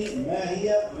بدليل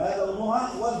ما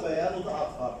لونها والبيان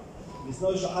تأخر.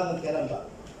 بيسمعوا يشرح هذا الكلام بقى.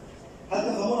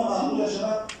 هل تفهمون ما أقول يا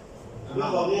شباب؟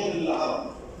 لغة غير العرب.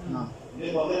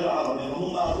 لغة غير العرب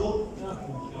يفهمون ما أقول؟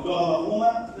 اللغة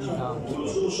مفهومة؟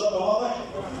 والأسلوب الشرعي واضح؟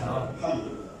 الحمد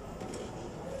لله.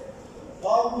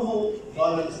 قوله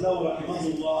قال الإسلام رحمه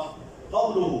الله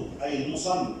قوله أي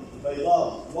المصنف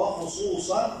البيضاوي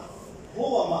وخصوصا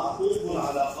هو معطوف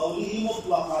على قوله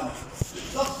مطلقا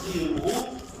تقديره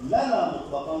لنا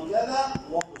مطلقا كذا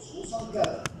وخصوصا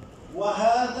كذا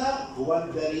وهذا هو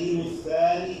الدليل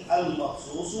الثاني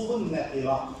المخصوص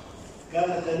بالنكرة.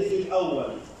 كان الدليل الأول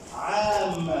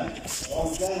عاما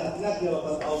وإن كانت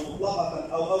نكرة أو مطلقة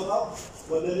أو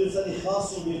والدليل الثاني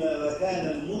خاص بما كان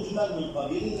المجمل من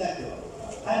قبيل النكرة.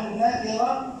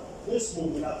 النكرة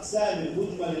قسم من أقسام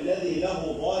المجمل الذي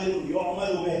له ظاهر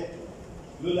يعمل به.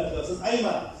 يقول لك يا أستاذ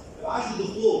أيمن ابعت لي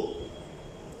دكتور.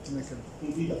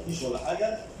 يكون في تفتيش ولا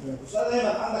حاجة. أستاذ أيمن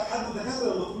عندك حد دكاترة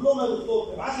يقول لهم يا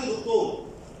دكتور ابعت لي دكتور.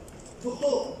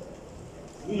 دكتور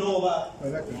مين هو بقى؟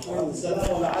 عبد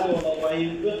السلام ولا علي ولا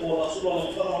إبراهيم؟ فقه ولا أصول ولا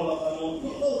مقرر ولا قانون؟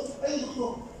 دكتور أي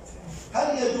دكتور.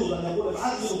 هل يجوز أن يقول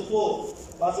ابعت لي دكتور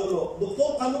بعد يقول له دكتور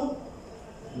قانون؟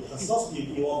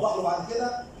 يخصصني يوضح له بعد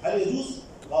كده هل يجوز؟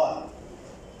 قال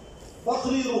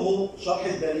تقريره شرح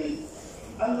الدليل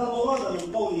أن المراد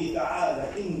من قوله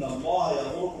تعالى إن الله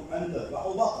يأمركم أن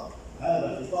تذبحوا بقرة.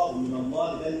 هذا خطاب من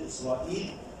الله لبني إسرائيل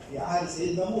في عهد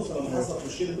سيدنا موسى لما حصلت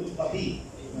مشكلة القتيل.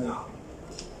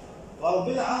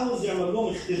 فربنا عاوز يعمل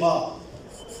لهم اختبار.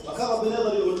 فكان ربنا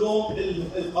يقدر يقول لهم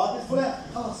القاتل فلان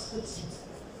خلاص خلص.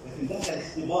 لكن ده كان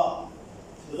اختبار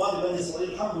لبني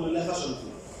إسرائيل الحمد لله فشلوا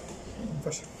فيه.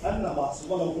 انما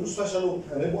سبحان الله ما كانوش فشلوا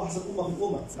هيبقوا احسن امه في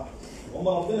الامم صح. هم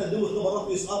ربنا ادوا اختبارات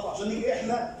ويسقطوا عشان نيجي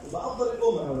احنا نبقى افضل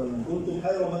الامم. كنتم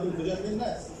خير امه اخرجت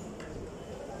للناس.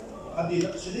 حد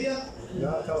يناقش دي؟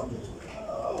 لا طبعا.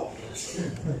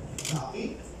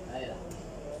 عقيده؟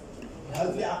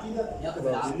 هل في عقيده؟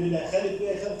 اللي يخالف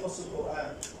فيها يخالف نص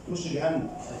القران يخش جهنم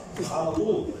على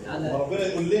طول. وربنا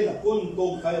يقول لنا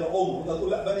كنتم خير امه وانت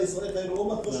تقول لا بني اسرائيل خير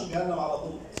امه تخش جهنم على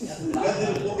طول.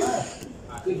 كذب القران.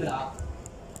 كيف العقل؟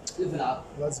 كيف العقل؟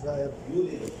 بس بقى يا يقول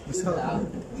ايه؟ كيف العقل؟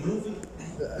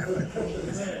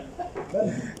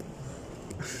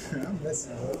 بس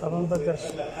طبعا ما بقدرش.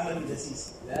 حنفي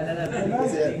دسيس. لا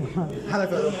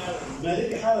حنفي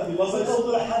مالكي حنفي وصل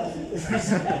طلع حنفي.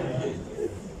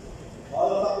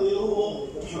 هذا تقريره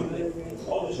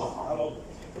اقعد اشرح على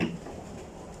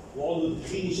واقعد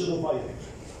تخيني شنو فايده.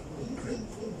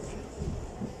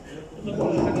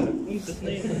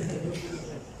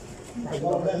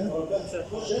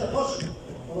 خش هنا خش.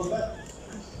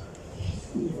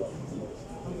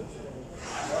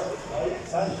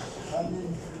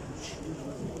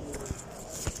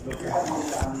 لو في حد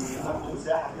يعني عنده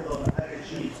مساحه كده ولا حاجه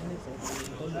يشيل.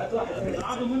 هات واحده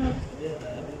قعدوا منها.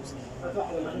 هات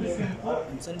واحده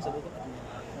مسلسل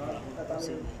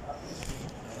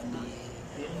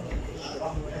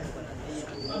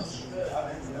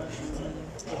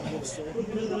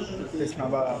اسمع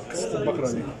بقى قصة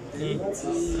البقرة دي.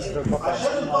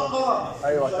 عشان البقرة.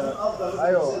 ايوه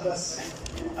ايوه بس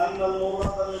ان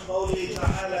المراد من قوله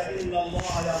تعالى ان الله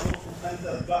يأمركم ان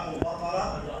تذبحوا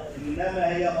بقرة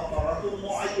انما هي بقرة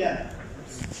معينة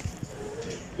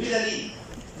بدليل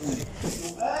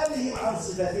سؤالهم عن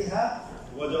صفتها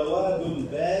وجواب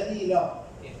الباري له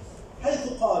حيث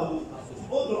قالوا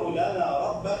ادع لنا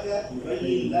ربك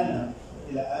يبين لنا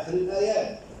الى اخر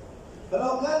الايات.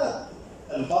 فلو كانت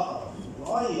البقرة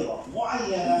غير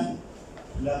معينة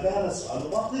لكان السؤال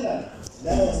باطلا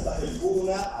لا يستحقون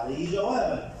عليه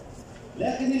جوابا.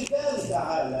 لكن الباري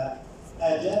تعالى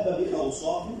أجاب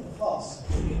بأوصاف خاصة.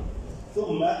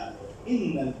 ثم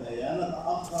إن البيان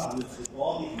تأخر عن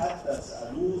الخطاب حتى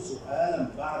سألوه سؤالا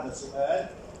بعد سؤال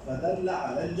فدل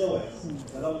على الجواز.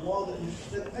 كلام واضح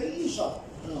مش محتاج أي شرط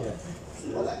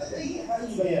ولا محتاج أي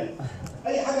بيان.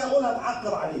 أي حاجة أقولها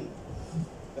تعكر عليه.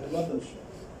 الكلام ده مش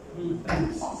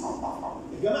فاهم.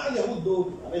 الجماعة اليهود دول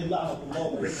عليهم لعنة الله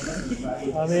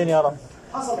وبركاته امين يا رب.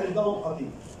 حصل عندهم قتيل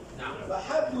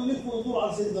فحبوا يلفوا ويدوروا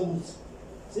على سيدنا موسى.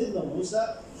 سيدنا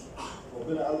موسى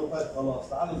ربنا قال له طيب خلاص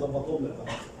تعالوا نظبطهم لك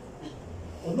بقى.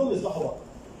 قول لهم يذبحوا بقره.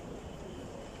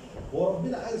 هو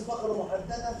ربنا عايز بقره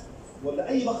محدده ولا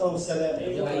اي بقره والسلام؟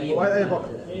 اي بقره؟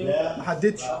 لا ما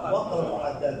حددش. بقره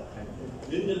محدده.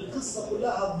 لان القصه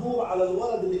كلها هتدور على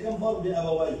الولد اللي كان بار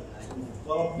بابويه.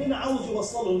 فربنا عاوز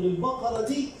يوصلهم للبقره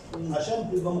دي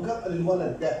عشان تبقى مكافاه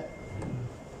للولد ده.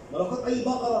 ما لو كانت اي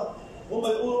بقره هم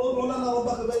يقولوا ادعوا لنا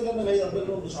ربك يبين لنا ما هي ربنا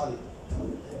ما يردش عليه.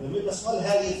 لما يبقى سؤال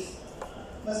هايف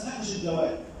ما يستحقش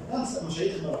الجواب. ننسى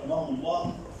مشايخنا رحمهم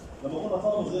الله لما كنا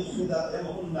فاضل غير كده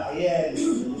لما كنا عيال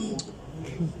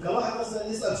كان واحد مثلا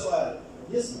يسال سؤال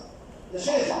يسمع يا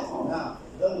شيخ نعم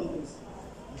ده اللي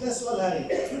تلاقي السؤال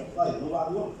هايف طيب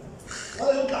وبعد يوم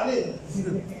ولا يرد عليه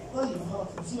طيب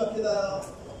خلاص سيبك كده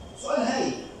سؤال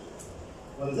هايف.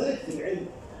 ولذلك في العلم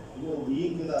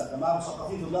الأوروبيين كده جماعه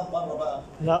مثقفين بالله بره بقى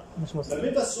لا مش مسلم. لما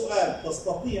يبقى السؤال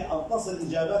تستطيع ان تصل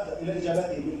اجابتك الى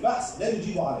اجابته بالبحث لا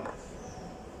يجيب عليك.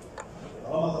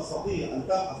 طالما تستطيع ان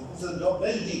تبحث وتصل الجواب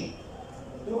لا يجيب.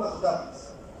 تبقى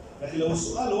تبحث. لكن لو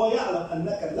السؤال هو يعلم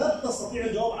انك لن تستطيع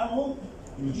الجواب عنه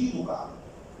يجيبك عنه.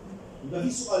 يبقى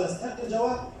في سؤال يستحق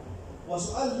الجواب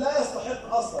وسؤال لا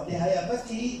يستحق اصلا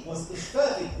لهيافته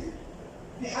واستخفافه.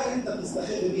 في حاجه انت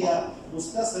بتستخف بيها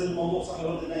مستسهل الموضوع صح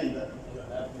الواد النايم ده.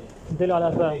 دلوا على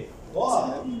الفهم.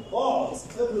 اقعد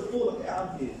افرض طولك ايه يا عم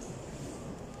ايه؟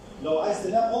 لو عايز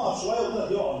تنام اقف شويه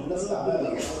وطولك يقعد الناس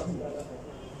تعبانه.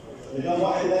 كان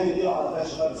واحد نايم يديله على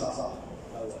فيها شباب صح.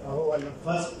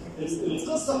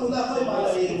 فالقصه كلها قايمه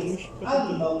على ايه؟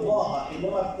 ان الله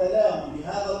حينما ابتلاه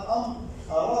بهذا الامر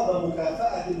اراد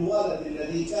مكافاه الولد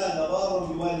الذي كان بارا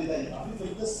بوالديه. عارفين في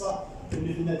القصه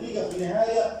ان في النتيجه في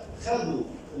النهايه خدوا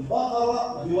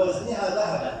البقره بوزنها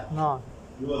ذهبا. نعم.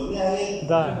 بوزنها ايه؟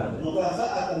 ذهب.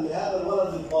 مكافاه لهذا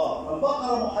الولد البار.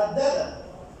 البقره محدده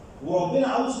وربنا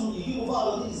عاوزهم يجيبوا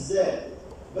بقره دي ازاي؟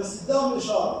 بس اداهم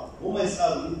اشاره هم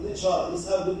يسالوا يدي اشاره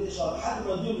يسالوا يدي اشاره لحد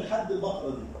ما يديهم لحد البقره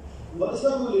دي.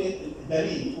 والاسلام يقول ايه؟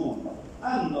 الدليل يقول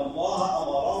ان الله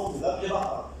امرهم بذبح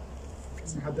بقره.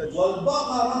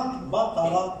 والبقره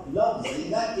بقره لفظ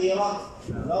نكره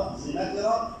لفظ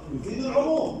نكره يفيد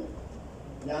العموم.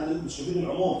 يعني مش يفيد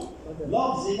العموم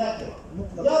لفظ نكره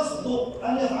يصدق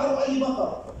ان يفعلوا اي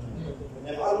بقره.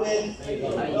 يفعلوا ايه؟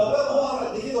 لو جابوا بقره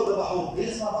قد كده وذبحوها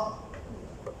دي اسمها بقره.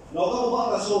 لو جابوا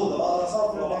بقره سوداء بقره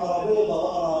صفراء بقره بيضاء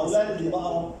بقره هولندي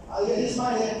بقره هي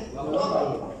اسمها ايه؟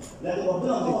 بقره. لكن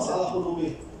ربنا خلص على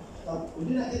قلوبهم. طب قول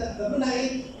لنا كده طب منها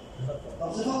ايه؟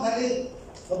 طب صفاتها ايه؟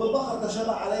 طب البقره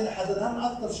تشابه علينا حددها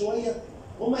لنا اكتر شويه.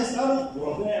 هم يسالوا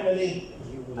وربنا يعمل ايه؟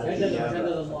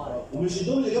 ومش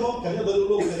يدوم اللي جابهم كان يقدر يقول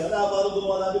لهم كده لا بارد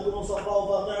ولا بكم صفراء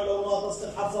فاقع لونها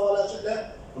تسقي الحرث ولا شيء.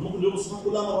 لا ممكن يقولوا الصفات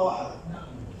كلها مره واحده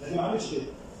لكن ما عملش كده.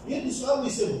 يدي سؤال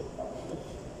ويسيبه.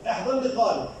 احضر لي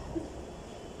طالب.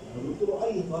 قلت له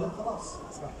اي طالب خلاص.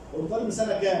 قلت طالب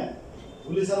سنه كام؟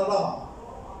 يقول لي سنه رابعه.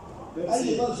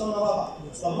 اي طالب سنه رابعه.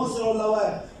 طب مصر ولا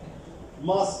واد؟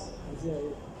 مصر.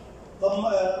 طب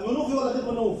منوفي ولا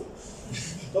غير منوفي؟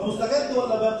 طب مستجد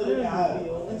ولا باطل الاعاده؟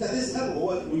 انت تسال وهو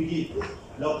ويجيب.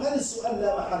 لو كان السؤال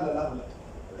لا محل له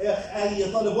يا اخي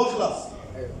اي طالب واخلص.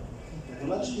 لكن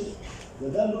ما قالش كده.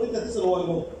 ده انه انت تسال وهو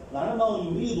يجاوب. معناه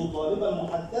انه يريد طالبا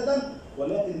محددا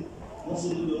ولكن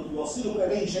يوصلك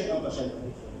اليه شيئا فشيئا.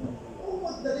 هو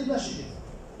الدليل ماشي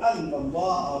كده. ان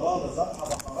الله اراد ذبح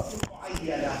بقره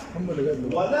معينه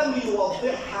ولم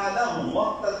يوضحها لهم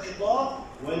وقت الخطاب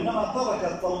وانما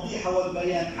ترك التوضيح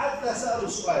والبيان حتى سالوا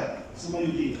سؤال ثم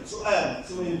يجيب سؤال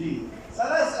ثم يجيب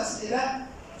 3 اسئله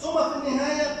ثم في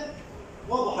النهايه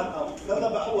وضح الامر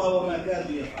فذبحوها وما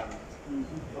كادوا يفعلون.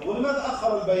 ولماذا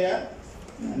اخر البيان؟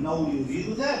 انه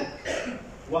يريد ذلك.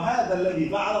 وهذا الذي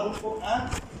فعله القران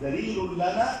دليل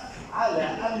لنا على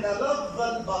ان لفظ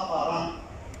البقره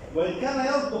وان كان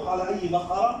يصدق على اي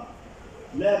بقره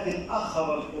لكن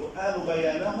اخر القران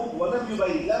بيانه ولم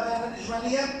يبين لا بيانا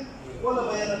اجماليا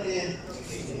ولا بيانا ايه؟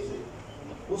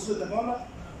 وصلت يا اخوانا؟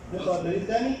 نقرا الدليل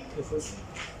ثاني.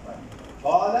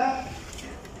 قال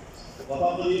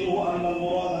وتقديره ان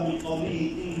المراد من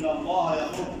قوله ان الله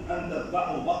يامركم ان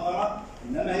تذبحوا بقره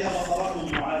انما هي بقره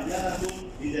معينه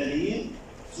بدليل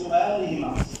سؤالهم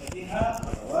عن صفتها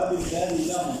وجواب الجاري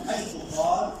لهم حيث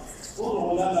قال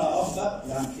ادع لنا ربك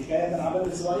يعني حكايه عن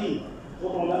بني اسرائيل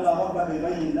ادع لنا ربك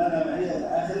يبين لنا ما هي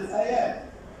اخر الايات.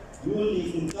 يقول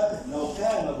لي انتبه لو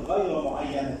كانت غير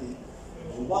معينه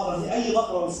والبقره دي اي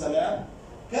بقره والسلام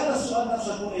كان السؤال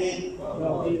نفسه يكون ايه؟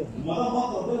 ما دام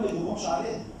بقره ربنا ما يجيبهمش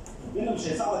عليه ربنا مش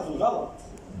هيساعدك في الغلط.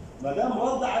 ما دام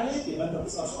رد عليك يبقى انت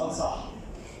بتسال سؤال صح.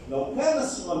 لو كان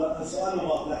السؤال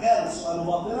باطلا كان السؤال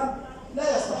باطلا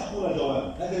لا يستحقون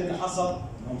جواب، لكن اللي حصل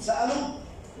انهم سالوا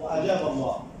واجاب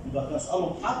الله، يبقى كان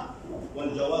سؤالهم حق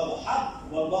والجواب حق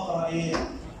والبقره ايه؟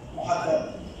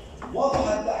 محدده.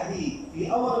 وضح التحديد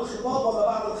في اول الخطاب ولا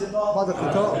بعد الخطاب؟ بعد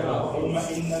الخطاب. ثم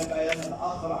ان البيان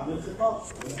تاخر عن الخطاب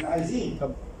اللي احنا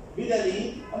عايزينه،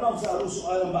 بدليل انهم سالوه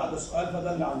سؤالا بعد سؤال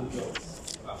فدل عن الجواب.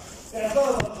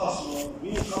 اعترض الخصم،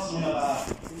 مين الخصم هنا بقى؟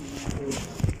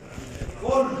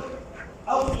 قل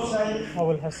ابو الحسين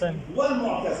أبو الحسين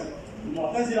والمعتزله.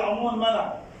 المعتزله عموما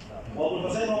منعوا، وابو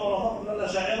الحسين ومناطق من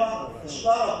الاشاعره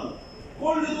اشتركوا.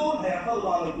 كل دول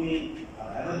هيعترضوا على الدين،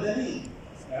 على هذا الدليل.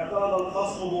 اعترض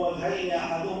الخصم بوجهين،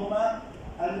 احدهما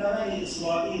ان بني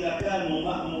اسرائيل كانوا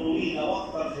مامورين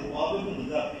وقت الخطاب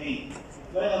بالذبح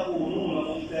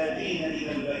فيكونون محتاجين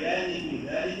الى البيان في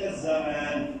ذلك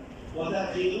الزمان،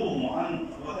 وتاخيره عنه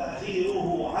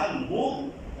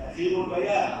تاخير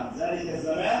البيان عن ذلك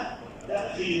الزمان،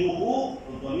 تاخيره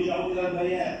الضمير يعود الى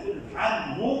البيان،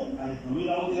 عنه اي الضمير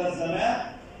يعود الى الزمان،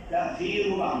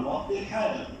 تاخير عن وقت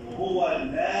الحاجه، وهو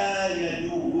لا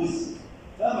يجوز.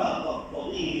 فما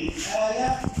تقتضيه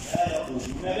الآية لا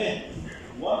يقولون به،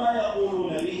 وما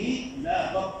يقولون به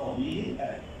لا تقتضيه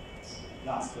الآية.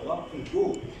 ده اعتراض في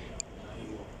الجوع.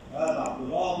 هذا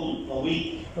اعتراض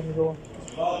طويل.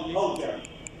 اعتراض موقع.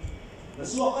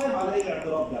 بس هو قائم على ايه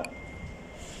الاعتراض ده؟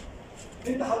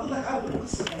 انت حضرتك عارف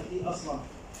القصه كانت ايه اصلا؟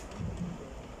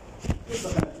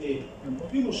 القصه كانت ايه؟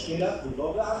 في مشكله في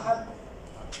الدوله على حد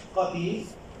قتيل،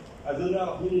 عايزين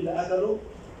نعرف مين اللي قتله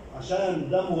عشان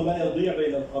دمه لا يضيع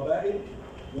بين القبائل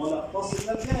ونقتص من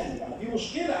الجانب. يعني في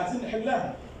مشكله عايزين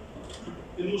نحلها.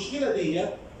 المشكله دي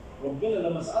ربنا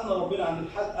لما سالنا ربنا عن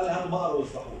الحد قال هات بقره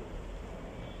واذبحوه.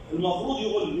 المفروض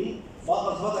يقول لي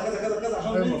بقره صفاتها كذا كذا كذا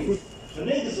عشان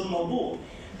ننجز الموضوع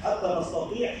حتى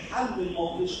نستطيع حل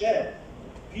الاشكال.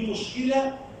 في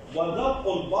مشكله وذبح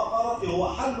البقره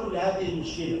هو حل لهذه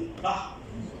المشكله، صح؟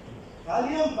 هل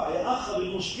ينفع ياخر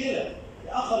المشكله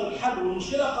ياخر الحل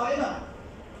والمشكله قائمه؟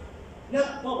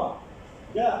 لا طبعا.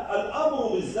 ده الامر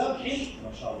بالذبح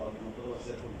ما شاء الله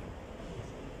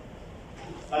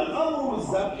الامر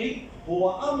بالذبح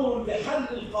هو امر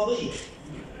لحل القضيه،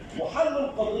 وحل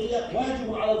القضيه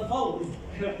واجب على الفور.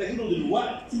 احنا محتاجينه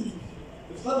دلوقتي.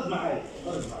 افترض معايا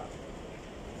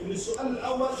ان السؤال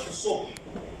الاول الصبح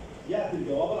ياتي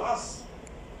الجواب العصر،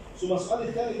 ثم السؤال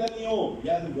الثاني ثاني يوم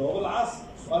ياتي الجواب العصر،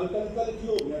 السؤال الثالث ثالث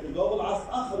يوم ياتي الجواب العصر.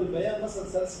 اخر البيان مثلا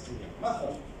 3 ايام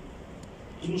مثلا.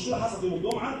 المشكله حصلت يوم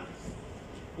الجمعه،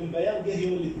 البيان جه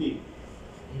يوم الاثنين.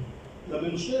 طب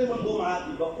المشكله يوم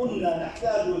الجمعه يبقى قلنا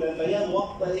نحتاج الى البيان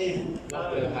وقت ايه؟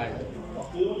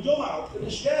 وقت يوم الجمعه، وقت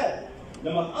الاشكال.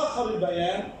 لما تاخر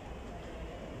البيان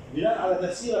بناء على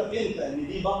تفسيرك انت ان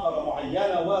دي بقره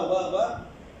معينه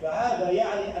فهذا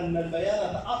يعني ان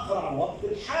البيان تاخر عن وقت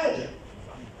الحاجه.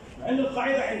 مع ان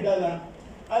القاعده عندنا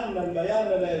ان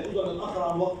البيان لا يجوز ان يتاخر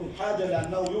عن وقت الحاجه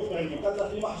لانه يوقع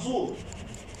المكلف لمحظور.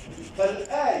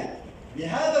 فالآية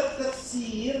بهذا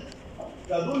التفسير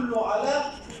تدل على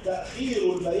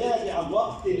تأخير البيان عن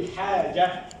وقت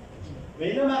الحاجة،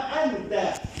 بينما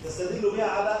أنت تستدل بها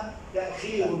على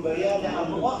تأخير البيان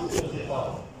عن وقت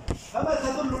الخطاب. فما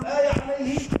تدل الآية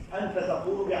عليه أنت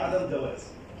تقول بعدم جواز،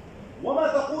 وما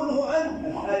تقوله أنت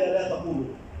الآية لا تقوله.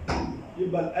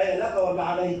 يبقى الآية لك ولا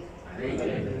عليك؟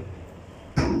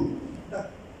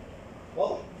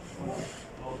 واضح؟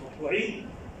 أعيد؟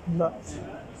 لا.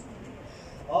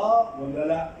 ولا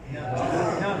لا؟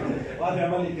 واحد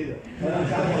يعمل لي كده انا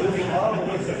مش عارف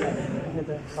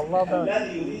اقول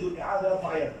الذي يريد الاعاده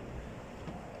يرفع يده.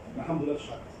 الحمد لله مش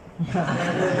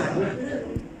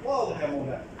واضح يا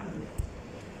مولانا.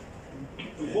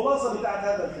 الخلاصه بتاعت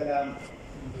هذا الكلام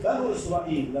بنو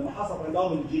اسرائيل لما حصل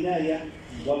عندهم الجنايه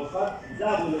والقتل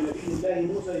ذهبوا لنبي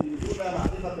الله موسى يريدون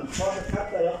معرفه الصادق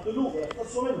حتى يقتلوه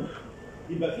ويقتصوا منه.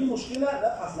 يبقى في مشكله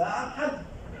نبحث لها عن حل.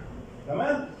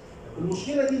 تمام؟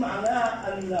 المشكلة دي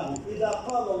معناها أنه إذا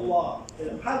قال الله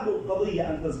حل القضية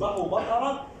أن تذبحوا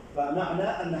بقرة فمعنى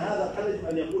أن هذا الحل يجب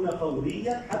أن يكون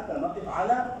فوريا حتى نقف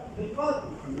على القاتل.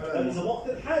 ليس وقت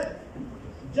الحاجة.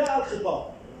 جاء الخطاب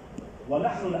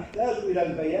ونحن نحتاج إلى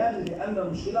البيان لأن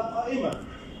المشكلة قائمة،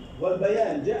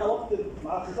 والبيان جاء وقت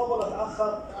مع الخطاب ولا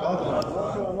تأخر؟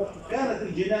 كانت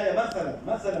الجناية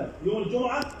مثلا يوم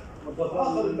الجمعة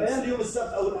وتأخر البيان ليوم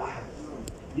السبت أو الأحد.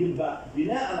 يبقى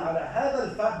بناء على هذا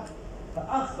الفهم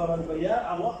تأخر البيان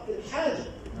عن وقت الحاجة.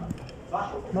 صح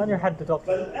ما يحدد وقت.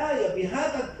 فالآية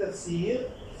بهذا التفسير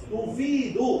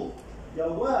تفيد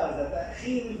جواز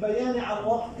تأخير البيان عن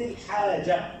وقت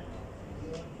الحاجة.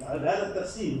 يعني بهذا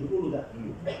التفسير بيقولوا ده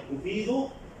تفيد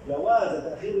جواز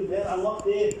تأخير البيان عن وقت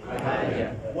ايه؟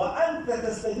 الحاجة. وأنت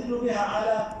تستدل بها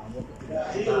على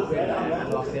تأخير البيان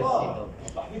عن وقت الخطاب.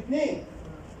 أصبح في اثنين.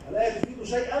 الآية تفيد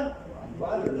شيئا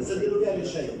وأنت تستدل بها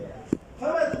للشيء.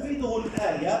 فما تفيده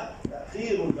الآية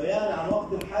تأخير البيان عن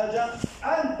وقت الحاجة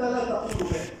أنت لا تقول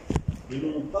به،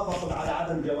 لأنه متفق على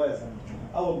عدم جوازه.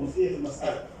 أول جزئية في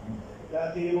المسألة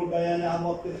تأخير البيان عن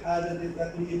وقت الحاجة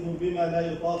تكليف بما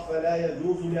لا يطاق فلا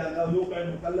يجوز لأنه يوقع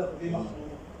المكلف في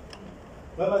مخلوق.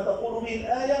 فما تقول به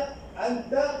الآية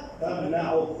أنت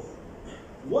تمنعه،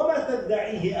 وما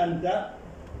تدعيه أنت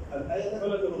الآية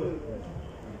لا تقول به.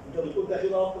 أنت بتقول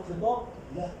تأخير وقت الخطاب؟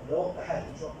 لا، ده وقت حاجة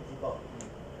مش وقت الخطاب.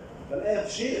 فالآية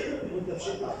في شيء وأنت في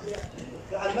شيء آخر،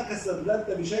 كأنك استدللت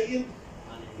بشيء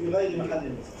في غير محل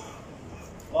المسألة.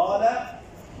 قال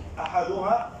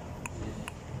أحدها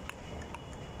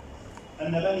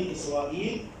أن بني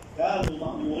إسرائيل كانوا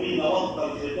مأمورين وقت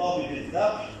الخطاب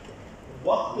بالذبح.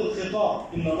 وقت الخطاب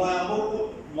إن الله يأمركم،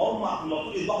 ما هم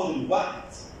المفروض يذبحوا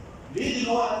للوقت. ليه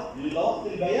دلوقتي؟ لأن ده وقت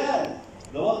البيان،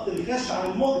 ده وقت الكشف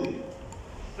عن المجرم.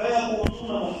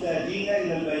 فيكونون محتاجين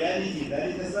إلى البيان في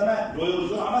ذلك الزمان،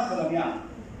 ويرجع مثلا يعني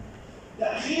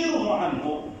تأخيره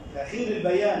عنه، تأخير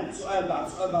البيان سؤال بعد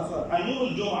سؤال بعد سؤال عن يوم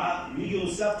الجمعة يجي يوم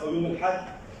السبت أو يوم الحد،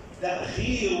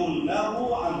 تأخير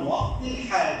له عن وقت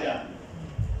الحاجة.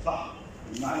 صح؟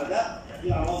 المعنى ده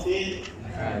تأخير عن وقت إيه؟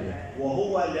 الحاجة.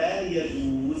 وهو لا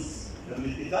يجوز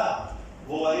بالاتفاق.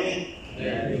 هو إيه؟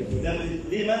 لا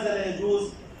يجوز. لماذا لا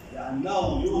يجوز؟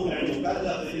 لأنه يوقع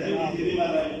المكلف في بما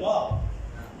لا يطاق.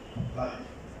 طيب.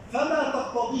 فما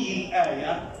تقتضيه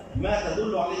الآية، ما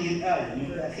تدل عليه الآية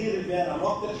من تأخير البيان عن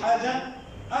وقت الحاجة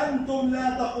أنتم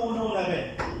لا تقولون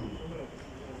به،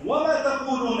 وما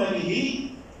تقولون به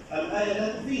الآية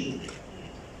لا تفيده.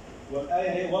 والآية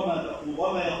هي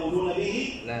وما يقولون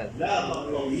به لا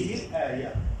تقتضيه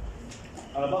الآية.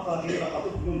 أنا بقرأ كده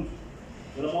بخاطبكم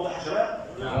كده واضح يا شباب؟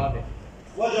 واضح.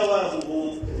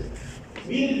 وجوابه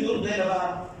مين اللي بيرد هنا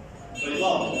بقى؟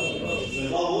 بيضاوي.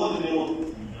 بيضاوي هو اللي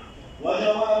بيرد.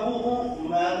 وجوابه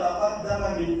ما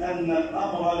تقدم من أن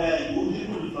الأمر لا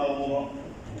يوجب الفور.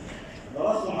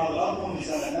 درست حضراتكم في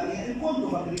سنة ثانية إن كنتم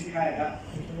فاكرين حاجة،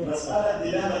 مسألة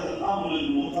دلالة الأمر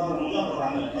المقرر مجرد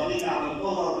عن القرينة على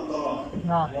الفور والكرامة.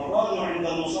 والراجع عند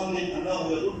المصنف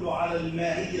أنه يدل على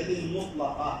الماهية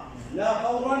المطلقة لا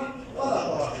فورا ولا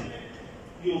تراخي.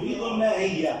 يفيد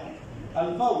الماهية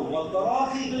الفور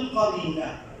والتراخي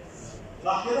بالقرينة.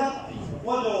 صح كده؟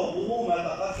 وجوابه ما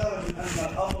تقدم من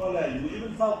أن الأمر لا يوجب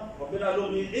الفور. ربنا قال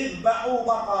لهم اذبحوا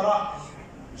بقرة.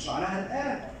 مش معناها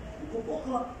الآن، يكون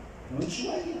بكرة، من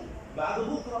شوية، بعد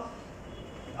بكرة.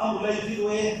 الأمر لا يفيد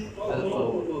إيه؟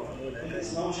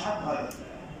 الإسلام مش حق هذا.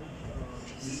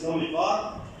 الإسلام قال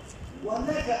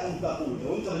ولك أن تقول،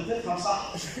 لو أنت بتفهم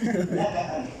صح، لك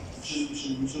أن،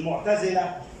 مش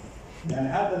المعتزلة. يعني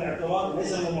هذا الاعتراض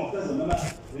ليس من المعتزلة، انما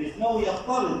الإثنوي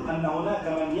يفترض ان هناك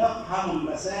من يفهم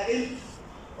المسائل.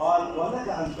 قال ولك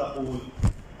ان تقول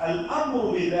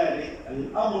الامر بذلك،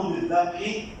 الامر بالذبح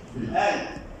في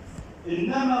الآية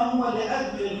انما هو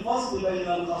لاجل الفصل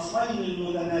بين الخصمين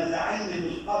المتنازعين في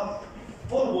القتل.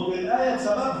 اربط الآية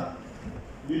بسببها.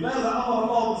 لماذا امر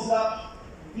الله بالذبح؟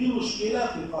 في مشكلة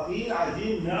في القتيل،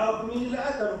 عايزين نعرف مين اللي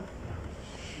قتله.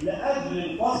 لأجل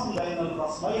الفصل بين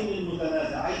الخصمين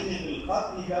المتنازعين في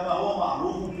القتل كما هو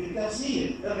معروف في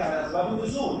التفسير. ارجع لأسباب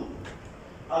النزول.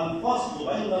 الفصل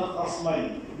بين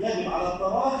الخصمين يجب على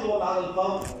التراخي ولا على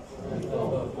الفور؟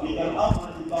 يبقى الأمر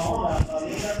يبقى هنا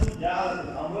قرينة جعلت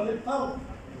الأمر للفور.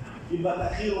 يبقى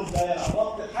تأخير البيان عن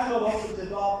وقت الحاجة ولا وقت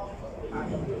الخطاب؟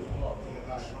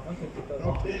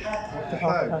 وقت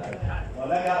الحاجة.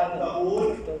 ولك أن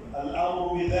تقول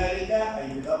الأمر بذلك أي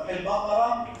بذبح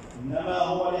البقرة إنما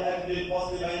هو لأجل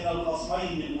الفصل بين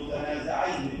الخصمين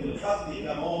المتنازعين في القتل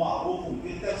كما هو معروف في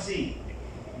التفسير.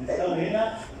 الإسلام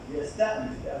هنا يستأنف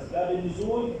بأسباب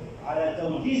النزول على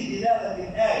توجيه دلالة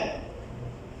الآية.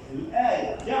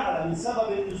 الآية جعل من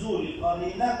سبب النزول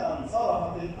قرينة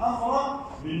صرفت الأمر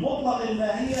من مطلق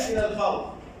الماهية إلى الفور.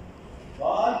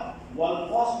 قال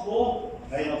والفصل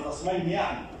بين الخصمين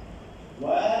يعني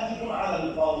واجب على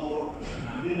الفور.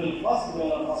 لأن الفصل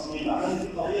بين الخصمين معناه أن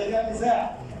القضية فيها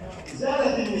نزاع.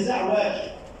 إزالة النزاع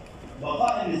واجب،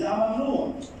 بقاء النزاع ممنوع.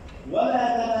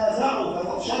 ولا تنازعوا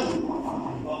فتفشلوا.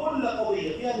 فكل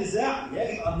قضية فيها نزاع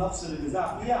يجب أن نفصل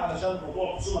النزاع فيها علشان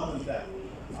موضوع خصومة تنتهي.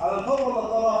 على الفور ولا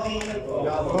التراخي؟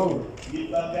 على الفور.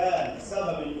 يبقى كان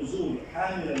سبب النزول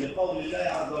حاملا لقول الله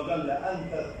عز وجل أن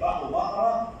تذبحوا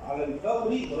بقرة على الفور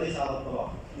وليس على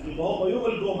التراخي. يبقى هم يوم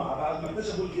الجمعه بعد ما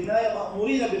اكتشفوا الجنايه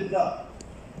مامورين بالذبح،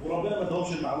 وربنا ما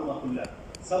ادهمش المعلومه كلها،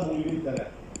 سابهم يومين ثلاثه.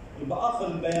 يبقى اخر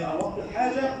البيان عن وقت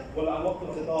الحاجه ولا عن وقت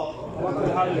الخطاب؟ وقت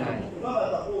الحاجة. فما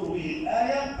تقول به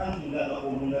الايه انتم لا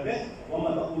تقولون به،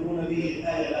 وما تقولون به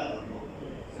الايه لا تقولون.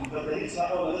 يبقى الدليل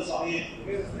صحيح ولا غير صحيح؟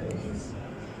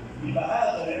 يبقى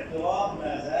هذا الاعتراض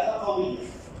ما زال قويا.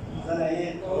 زال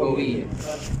ايه؟ قوية.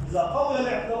 اذا قوي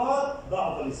الاعتراض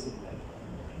ضعف الاستدلال.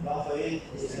 ضعف ايه؟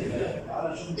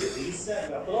 تعال نشوف الدليل الثاني،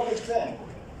 الاعتراض الثاني.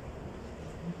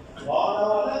 قال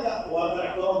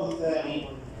والاعتراض الثاني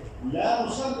لا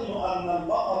نسلم ان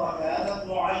البقره كانت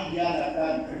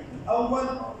معينه. اول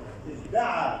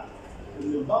ادعى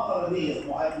ان البقره دي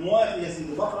موافيه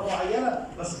سيدي بقره معينه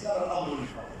بس كان الامر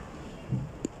منفرد.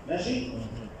 ماشي؟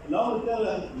 الامر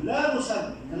الثاني لا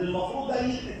نسلم ان المفروض ده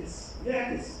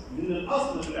يعكس لان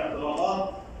الاصل في الاعتراضات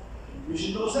مش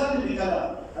ان اسلم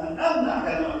بكلام، ان امنع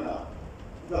كلام الاخر.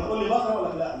 تقول لي بقره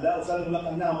ولا لا اسلم لك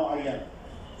انها معينه.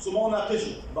 ثم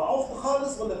اناقشه ضعفت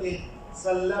خالص ولا ايه؟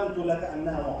 سلمت لك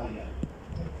انها معينه.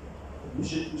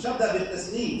 مش ابدا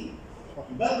بالتسليم.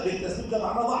 البدء بالتسليم ده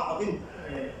معناه ضعفك انت.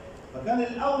 فكان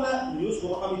الاولى ان يذكر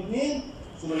رقم 2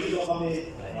 ثم يجيب رقم ايه؟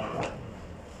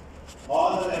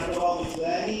 قال الاعتراض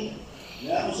الثاني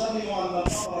لا نسلم ان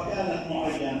البقره كانت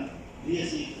معينه. ليه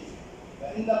سيدي؟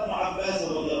 فان ابن عباس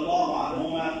رضي الله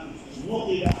عنهما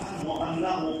نقل عنه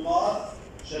انه قال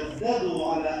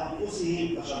شددوا على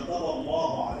انفسهم فشدد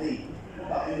الله عليهم.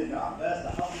 طبعا ابن عباس ده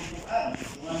حافظ القران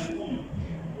ترجمان الامه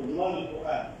ترجمان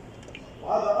القران،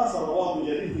 وهذا اثر رواه ابن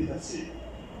جرير في تفسيره.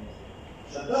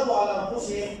 شددوا على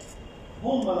انفسهم،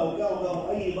 هم لو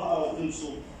جابوا اي بقره وخلصوا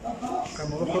خلاص كان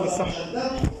الموضوع خلص صح.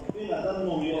 شددوا بما ده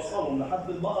انهم يوصلوا لحد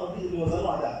البقره دي اللي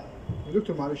وزنوها ده. يا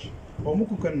دكتور معلش، هو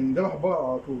ممكن كان ذبح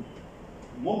بقره على طول؟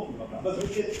 ممكن بس مش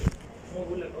كده.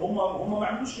 هم ما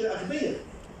عندوش كده اغبياء.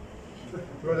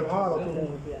 يبقى ذبحها على طول.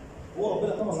 هو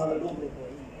ربنا طمس على الامه.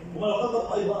 هم لو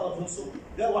قدر اي بقره في السوق،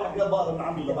 جاء واحد جاب بقره من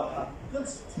عنده ذبحها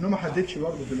خلصت. انه ما حددش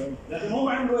برضه في الاول. لكن هم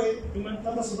عملوا ايه؟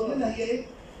 طب بس ضلنا هي ايه؟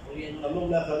 قال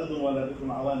لهم لا خالد ولا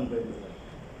بكر عوان بين ذلك.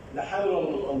 لا حامل ولا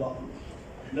مطلق.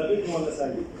 لا بكر ولا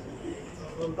سيد.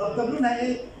 طب لونها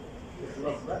ايه؟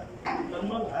 خلاص بقى.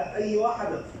 هات اي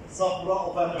واحده صفراء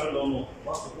وفاتحه العنق،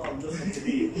 وصف لها النص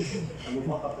الجديد.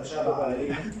 المفقر تشابه على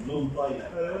ايه؟ لون طايله.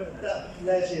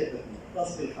 لا شيء فيه.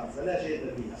 تصل الخمسه لا شيء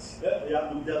فيها.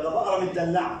 يعني ده بقره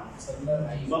متدلعه.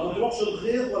 ما بتروحش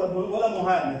الخيط ولا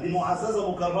مهانه، دي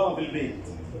معززه مكرمه في البيت.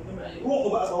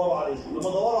 روحوا بقى دوروا عليها، لما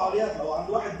دوروا عليها لو عند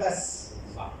واحد بس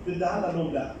تديها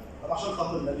لهم لا. طب عشان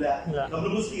خاطرنا لا. طب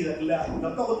نبوس ايدك لا.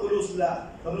 طب تاخد فلوس لا.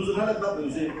 طب نزلها لك بقى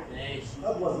بيوزين. ماشي.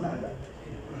 ابوظ معده.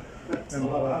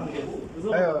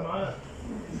 ايوه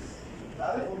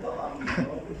تعرفهم طبعا.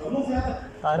 طب مو في هذا؟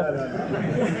 عارف.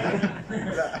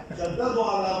 شددوا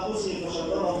على انفسهم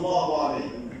فشدد الله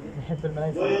عليهم. يحب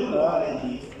الملائكة. ويدل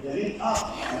عليه دليل اخر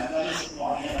على انها ليست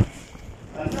معينه.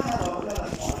 انها لو كانت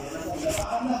معينه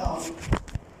لفعلناها.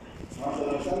 مثلا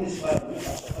لو كان سؤال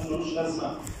ملوش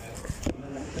لازمه.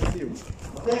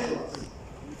 وتخلص.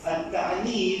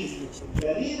 التعنيف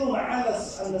دليل على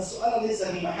ان السؤال ليس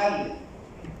في محله.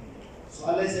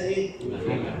 السؤال ليس ايه؟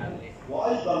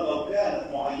 وايضا لو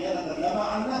كانت معينه لما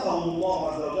عنفهم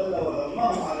الله عز وجل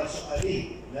وذمهم على سؤاله،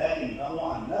 لكنه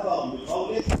عنفهم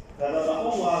بقوله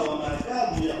فذبحوها وما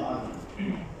كانوا يفعلون.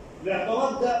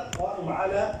 الاعتراض ده قائم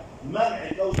على منع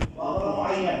كون البقره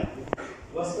معينه،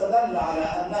 واستدل على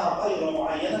انها غير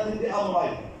معينه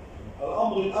بامرين.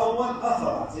 الامر الاول اثر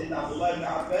عن سيدنا عبد الله بن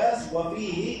عباس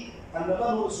وفيه ان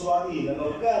بنو اسرائيل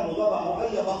لو كانوا ذبحوا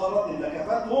اي بقره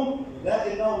لكفتهم،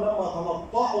 لكنهم لما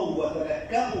تنطعوا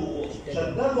وتلكأوا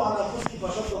شددوا على انفسهم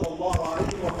فشدد الله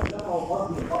عليهم وكلفهم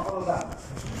قتل البقره ذبحا.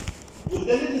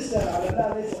 والدليل الثاني على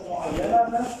انها ليست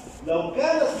معينه، لو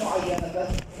كانت معينه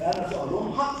كان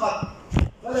سؤالهم حقا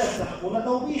فلا يستحقون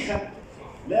توبيخا.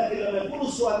 لكن لما يكون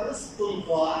السؤال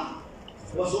استنطاع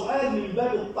وسؤال من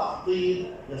باب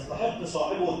التعطيل يستحق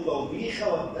صاحبه التوبيخ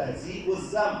والتهزيء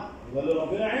والذم، واللي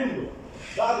ربنا عنده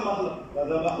بعد ما خلق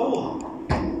فذبحوها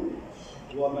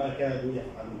وما كانوا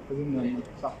يفعلون.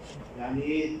 صح. يعني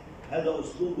ايه؟ هذا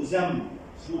اسلوب ذم.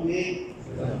 اسلوب ايه؟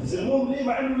 تسلموهم ليه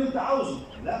مع انه اللي انت عاوزه؟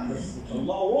 لا بس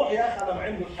الله روح يا اخي انا ما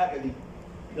عنده الحاجه دي.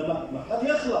 ده ما قد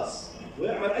يخلص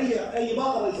ويعمل اي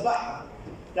بقره يذبحها.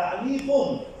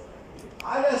 تعنيفهم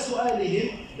على سؤالهم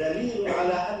دليل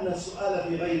على ان السؤال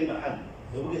في غير محل.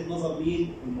 ده وجهه نظر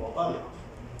مين؟ المعترض.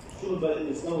 شوف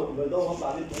البيضاوي وصل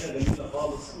عليه بطريقه جميله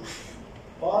خالص.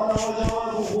 قال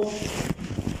وجوابه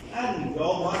ان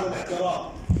جواب هذا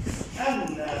الاعتراض ان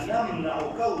نمنع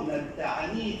كون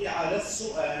التعنيف على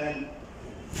السؤال.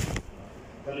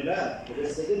 خلي بالك،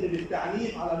 وبيستدل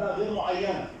بالتعنيف على انها غير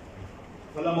معينه.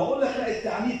 فلما اقول لك لا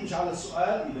التعنيف مش على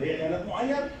السؤال يبقى هي كانت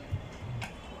معينه.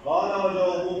 قال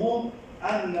وجوابهم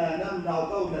ان نمنع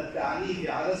كون التعنيف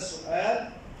على السؤال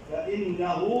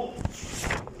فانه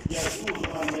يجوز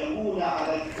ان يكون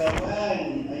على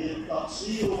التواني اي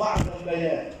التقصير بعد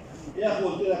البيان. يا اخي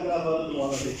قلت لك لا فرد ولا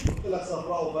بيت، قلت لك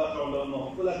صفراء فاقع ولا نور،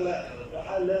 قلت لك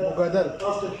لا مجادله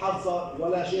قصد الحادثه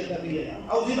ولا شيء فيها، يعني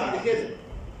عاوز ايه بعد كده؟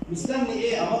 مستني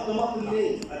ايه؟ مطل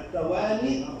ليه؟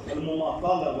 التواني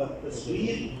المماطله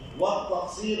والتسويف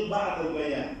والتقصير بعد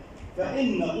البيان،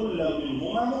 فان كل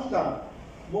منهما محتمل،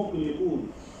 ممكن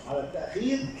يكون على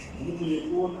التاخير وممكن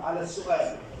يكون على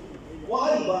السؤال.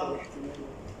 وايضا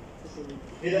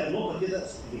كده النقطه كده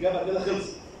الاجابه كده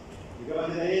خلصت.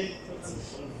 الاجابه كده ايه؟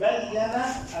 بين ان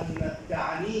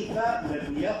التعنيف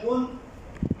لم يكن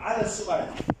على السؤال،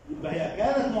 يبقى هي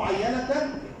كانت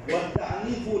معينه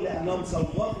والتعنيف لانهم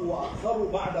صوفوا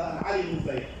واخروا بعد ان علموا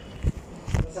البيان.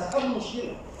 بس هتقابل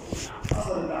مشكله.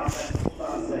 اثر ابن عباس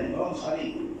رد ازاي؟ ما ردش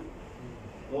عليه.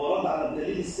 هو رد على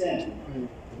الدليل الثاني.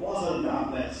 واثر ابن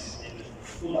عباس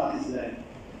رد عليه ازاي؟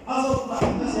 اثر ابن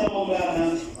عباس يا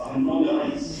مولانا صاحب المولى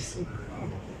رئيس.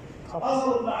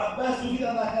 اثر ابن عباس يريد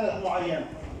انها كانت معينه.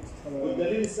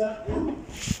 والدليل الثاني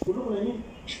كلكم يمين؟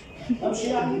 امشي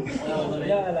يعني؟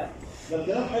 لا لا ده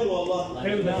الكلام حلو والله.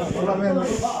 حلو ده والله ما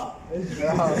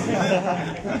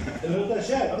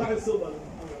المتشابه راح السوبر.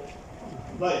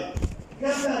 طيب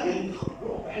كان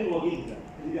نقطة حلوة جدا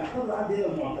اللي بيعترض عندي هنا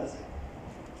المعتزلة.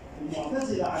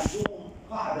 المعتزلة عندهم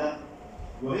قاعدة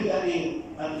وهي ايه؟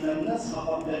 أن النسخ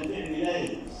قبل الفعل لا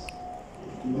يجوز.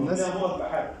 النسخ هو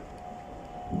بحاجة.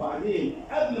 وبعدين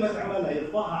قبل ما تعملها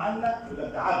يرفعها عنك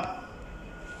يبقى تعب.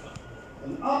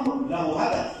 الأمر له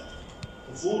هدف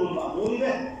وصول المأمور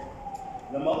به.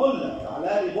 لما اقول لك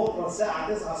تعالى لي بكره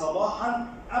الساعه 9 صباحا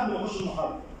قبل ما اخش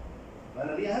المحاضره،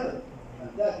 فانا ليا هدف ان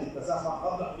تاتي الساعه 9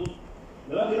 قبل حدوث.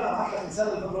 لما اجي بقى ابعت لك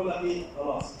رساله بقول لك ايه؟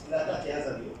 خلاص لا تاتي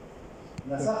هذا اليوم.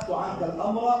 نسخت عنك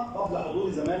الامر قبل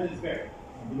حضور زمان الفعل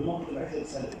اللي ممكن تبعت لي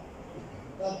رساله.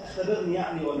 طب اختبرني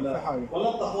يعني ولا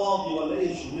انت فاضي ولا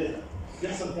ايه شغلتك؟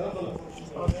 يحصل الكلام ده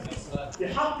ولا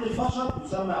في حق البشر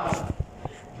يسمى عدم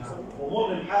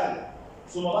ومر الحاجه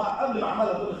ثم بقى قبل ما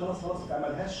اعملها تقول لي خلاص ما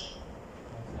تعملهاش.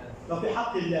 ففي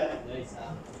حق الله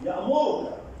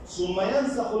يأمرك ثم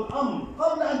ينسخ الأمر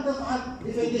قبل أن تفعل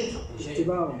لفائدته.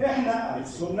 إحنا أهل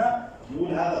السنة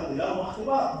نقول هذا ابتلاء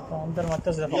واختبار. عند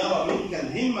المعتزلة يرى منك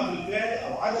الهمة في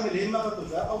الفعل أو عدم الهمة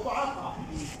فتفاء أو تعاقب.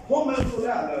 هم يقولوا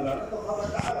لا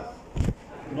تتخرج على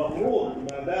المفروض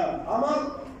ما دام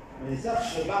أمر ما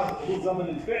ينسخش بعد حدوث زمن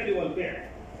الفعل والفعل.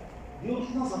 دي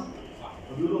وجهة نظر.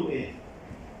 فبيقولوا إيه؟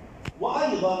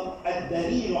 وأيضا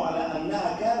الدليل على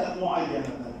أنها كانت معينة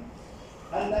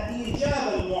أن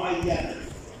إيجاب المعين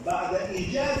بعد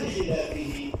إيجاب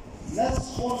خلافه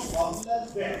نسخ قبل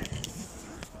الفعل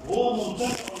هو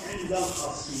منتفع عند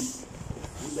الخصم.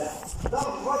 ده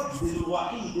الرد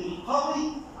الوحيد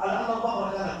القوي على أن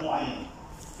الظهر كانت معينة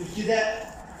في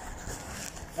ابتداء.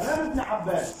 كلام ابن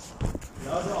عباس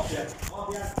لا اقف يعني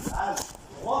اقف يعني تعال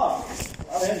واقف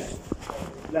تعال هنا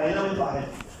لا هنا ويطلع هنا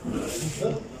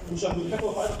مش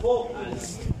هتتحكوا في فوق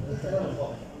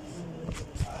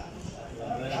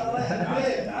تعال رايح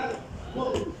البيت تعال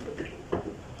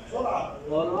بسرعه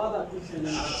والله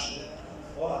كرسي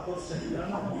ورا كرسي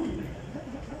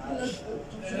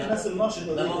الناس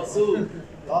الناشطه ده مقصود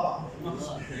طبعا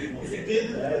مقصود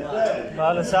جدا.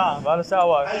 بقاله ساعة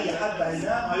واقف. اي حد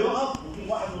هينام هيقف وفي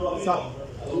واحد من الرابطين صح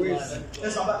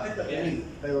اسمع بقى حته جميله.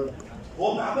 ايوه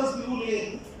هو ابن عباس بيقول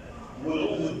ايه؟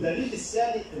 والدليل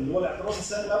الثاني اللي هو الاعتراض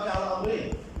الثاني مبني على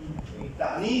امرين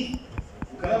التعنيف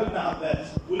وكلام ابن عباس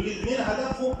والاثنين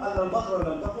هدفهم ان البقره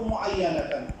لم تكن معينه.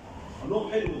 قال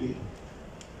لهم حلو جدا.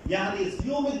 يعني في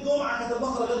يوم الجمعه كانت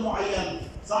البقره غير معينه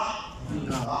صح؟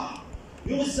 صح.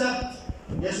 يوم السبت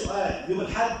يا سؤال، يوم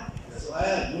الاحد يا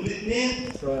سؤال، يوم الاثنين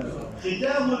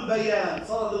ختام البيان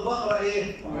صارت البقره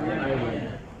ايه؟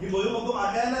 يبقى يوم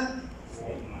الجمعه كانت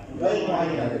غير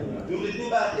معينه. يوم الاثنين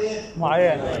بقت ايه؟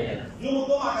 معينة. يوم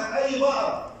الجمعه كانت اي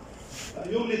بقره.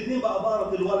 يوم الاثنين بقى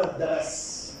بقره الولد ده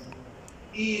بس.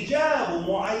 ايجاب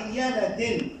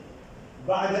معينه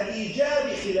بعد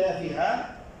ايجاب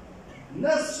خلافها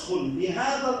نسخ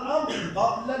لهذا الامر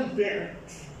قبل الفعل.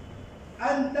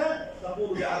 انت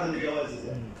تقول بعدم جواز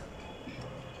ذلك.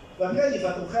 فكيف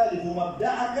تخالف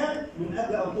مبدأك من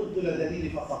اجل ان تبطل دليلي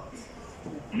فقط؟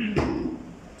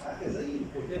 هكذا زي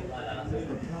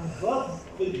رد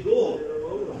في الدور.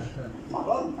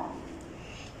 رد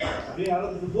عارفين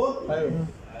رد في الدور؟ ايوه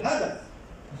هدف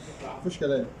مفيش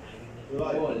كلام.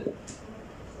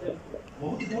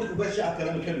 المفروض تقول كوبايه شاي على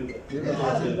الكلام الحلو ده.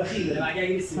 الحاله البخيله بعد كده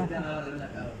اجيب السمنتين انا اقول لك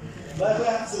بقى في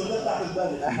واحد سمنتات تحت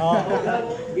البلد.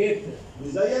 جبت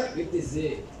زيك جبت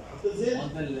الزيت حطيت زيت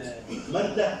افضل ما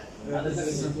انت حضرتك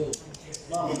الصندوق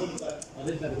ما حضرتك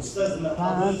حضرتك استاذنا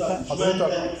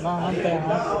حضرتك ما انت يا عم.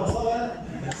 لا وصلها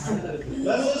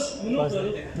لا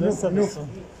لسه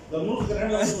ده الملوك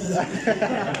كان عامل ده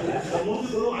الملوك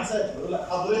كلهم عساكر يقول لك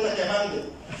حضرتك يا فندم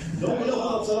لو كده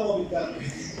غلط سلام وهو بيتكلم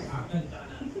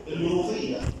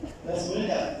الملوخيه ده اسمه ايه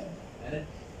ده؟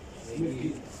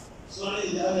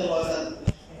 سوري ده انا الولد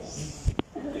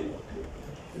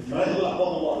ما يقول احباب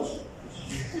الله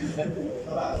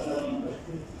تبع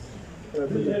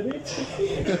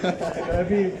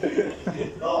حبيب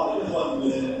طبعا الاخوه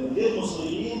غير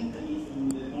المصريين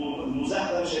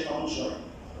المزاح ده مش هيفهموه شويه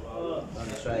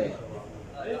شويه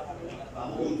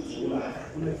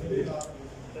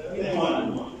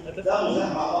ده مزاح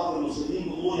مع بعض المصريين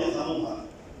بامور يفهموها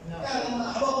يعني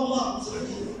احباب الله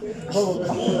المصريين بقول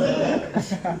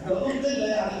قله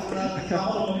يعني احنا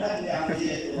نتعامل من اجل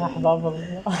يعني احباب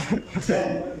الله.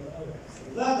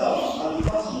 ذكر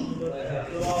الفصل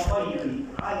اعتراضين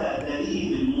على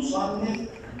دليل المصنف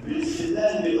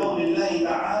بالاستدلال بقول الله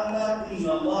تعالى ان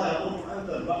الله يقول ان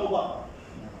تذبحوا بقره.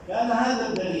 كان هذا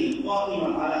الدليل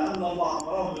قائما على ان الله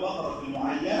امرهم ببقره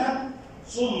معينه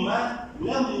ثم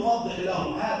لم يوضح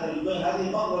لهم هذه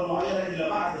البقره المعينه الا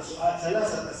بعد سؤال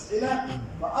 3 اسئله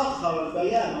فاخر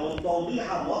البيان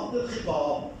والتوضيح عن وقت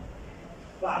الخطاب.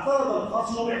 فاعترض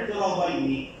الخصم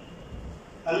باعتراضين.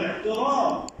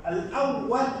 الاعتراض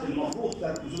الاول المفروض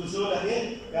تركزوا لك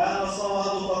ايه؟ كان الصواب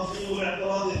تفصيل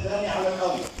الاعتراض الثاني على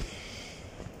الاول.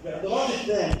 الاعتراض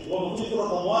الثاني هو المفروض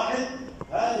رقم 1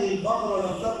 هذه البقره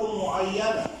لم تكن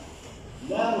معينه.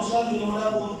 لا نسلم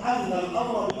لكم ان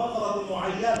الامر ببقره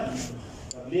معينه.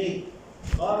 طب ليه؟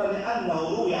 قال لانه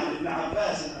روي عن ابن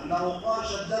عباس انه قال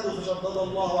شددوا فشدد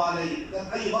الله عليه،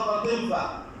 كانت اي بقره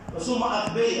تنفع بس هم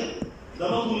اغبياء. ده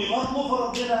منهم يمطلوا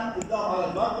فربنا اداهم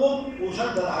على دماغهم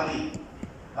وشدد عليه.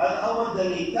 هذا اول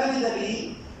دليل. ثاني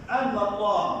دليل ان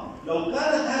الله لو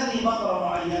كانت هذه بقره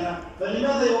معينه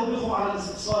فلماذا يوبخهم على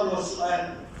الاستفسار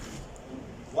والسؤال؟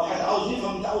 واحد عاوز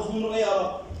يفهم انت عاوز منه ايه يا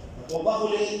رب؟ توبخوا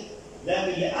ليه؟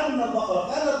 لكن لان البقره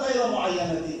كانت غير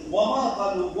معينه وما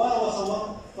قالوا وسووا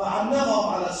فعنفهم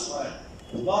على السؤال.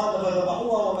 قال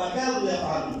فذبحوها وما كانوا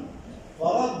يفعلون.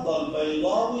 فرد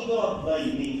البيضاوي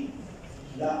بردين.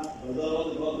 لا ده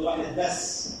رد واحد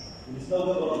بس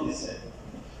والاستوجب الرد الثاني.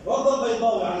 رد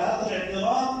البيضاوي على هذا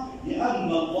الاعتراض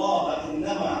لان الله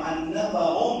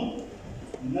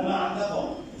انما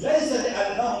عنفهم ليس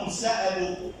لانهم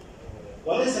سالوا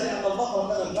وليس لان البقره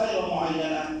كانت غير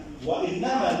معينه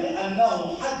وانما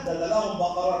لانه حدد لهم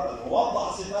بقره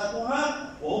ووضح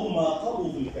صفاتها وهم ما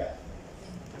قضوا بالكافر.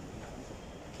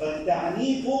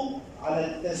 فالتعنيف على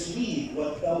التسويف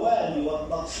والتوالي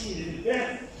والتقصير في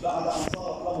الفعل بعد ان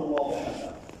صار الامر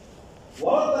واضحا.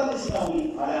 ورد الاسماوي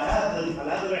على هذا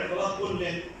الاعتراض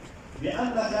كله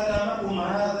بان كلامكم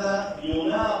هذا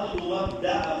يناقض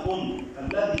مبداكم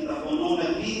الذي تقولون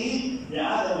فيه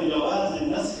بعدم جواز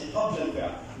النسخ قبل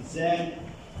الفعل. ازاي؟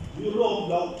 بيقول لهم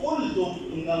لو قلتم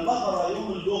ان البقره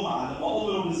يوم الجمعه لما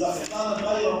امروا بالذبح كانت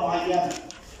غير معينه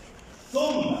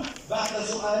ثم بعد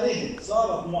سؤالهم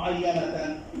صارت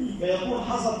معينة فيكون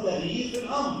حصل تغيير في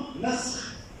الأمر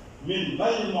نسخ من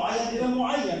غير المعين إلى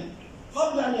المعين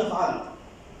قبل أن يفعلوا.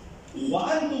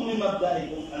 وأنتم من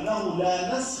مبدئكم أنه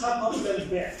لا نسخ قبل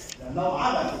الفعل لأنه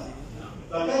عمل.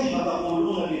 فكيف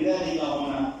تقولون بذلك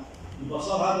هنا؟ يبقى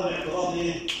صار هذا الاعتراض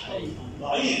إيه؟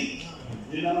 ضعيف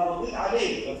لأن أنا رديت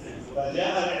عليه.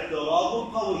 فجاء الاعتراض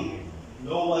القوي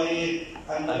اللي هو إيه؟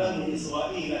 أن بني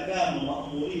إسرائيل كانوا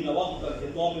مأمورين وقت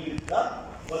الخطاب بالذبح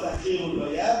وتأخير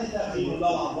البيان تأخير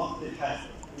له عن وقت الحاجة.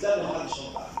 ده ما حدش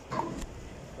شرع.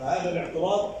 فهذا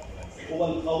الاعتراض هو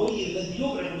القوي الذي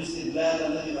يبعد الاستدلال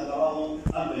الذي ذكره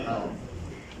البيهقي.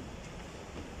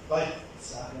 طيب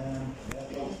الساعة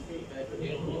كام؟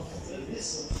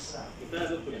 لسه الساعة.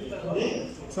 ليه؟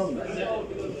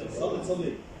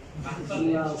 صلي.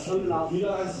 صلي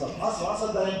العصر عصر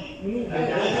ده هيجي.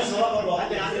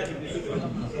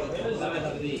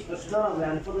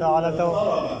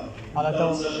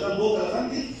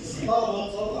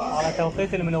 على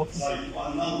توقيت المنوف.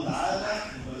 وأنه تعالى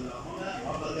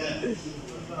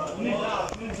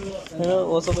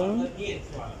وصلنا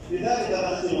لذلك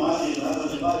نختم هذا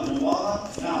اللقاء المبارك.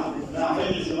 نعم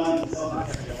الزمان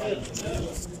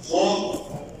صوت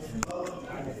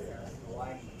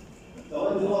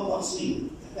التوالي هو التقسيم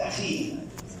التأخير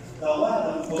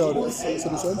توالي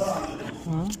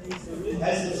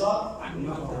عايز اتصال؟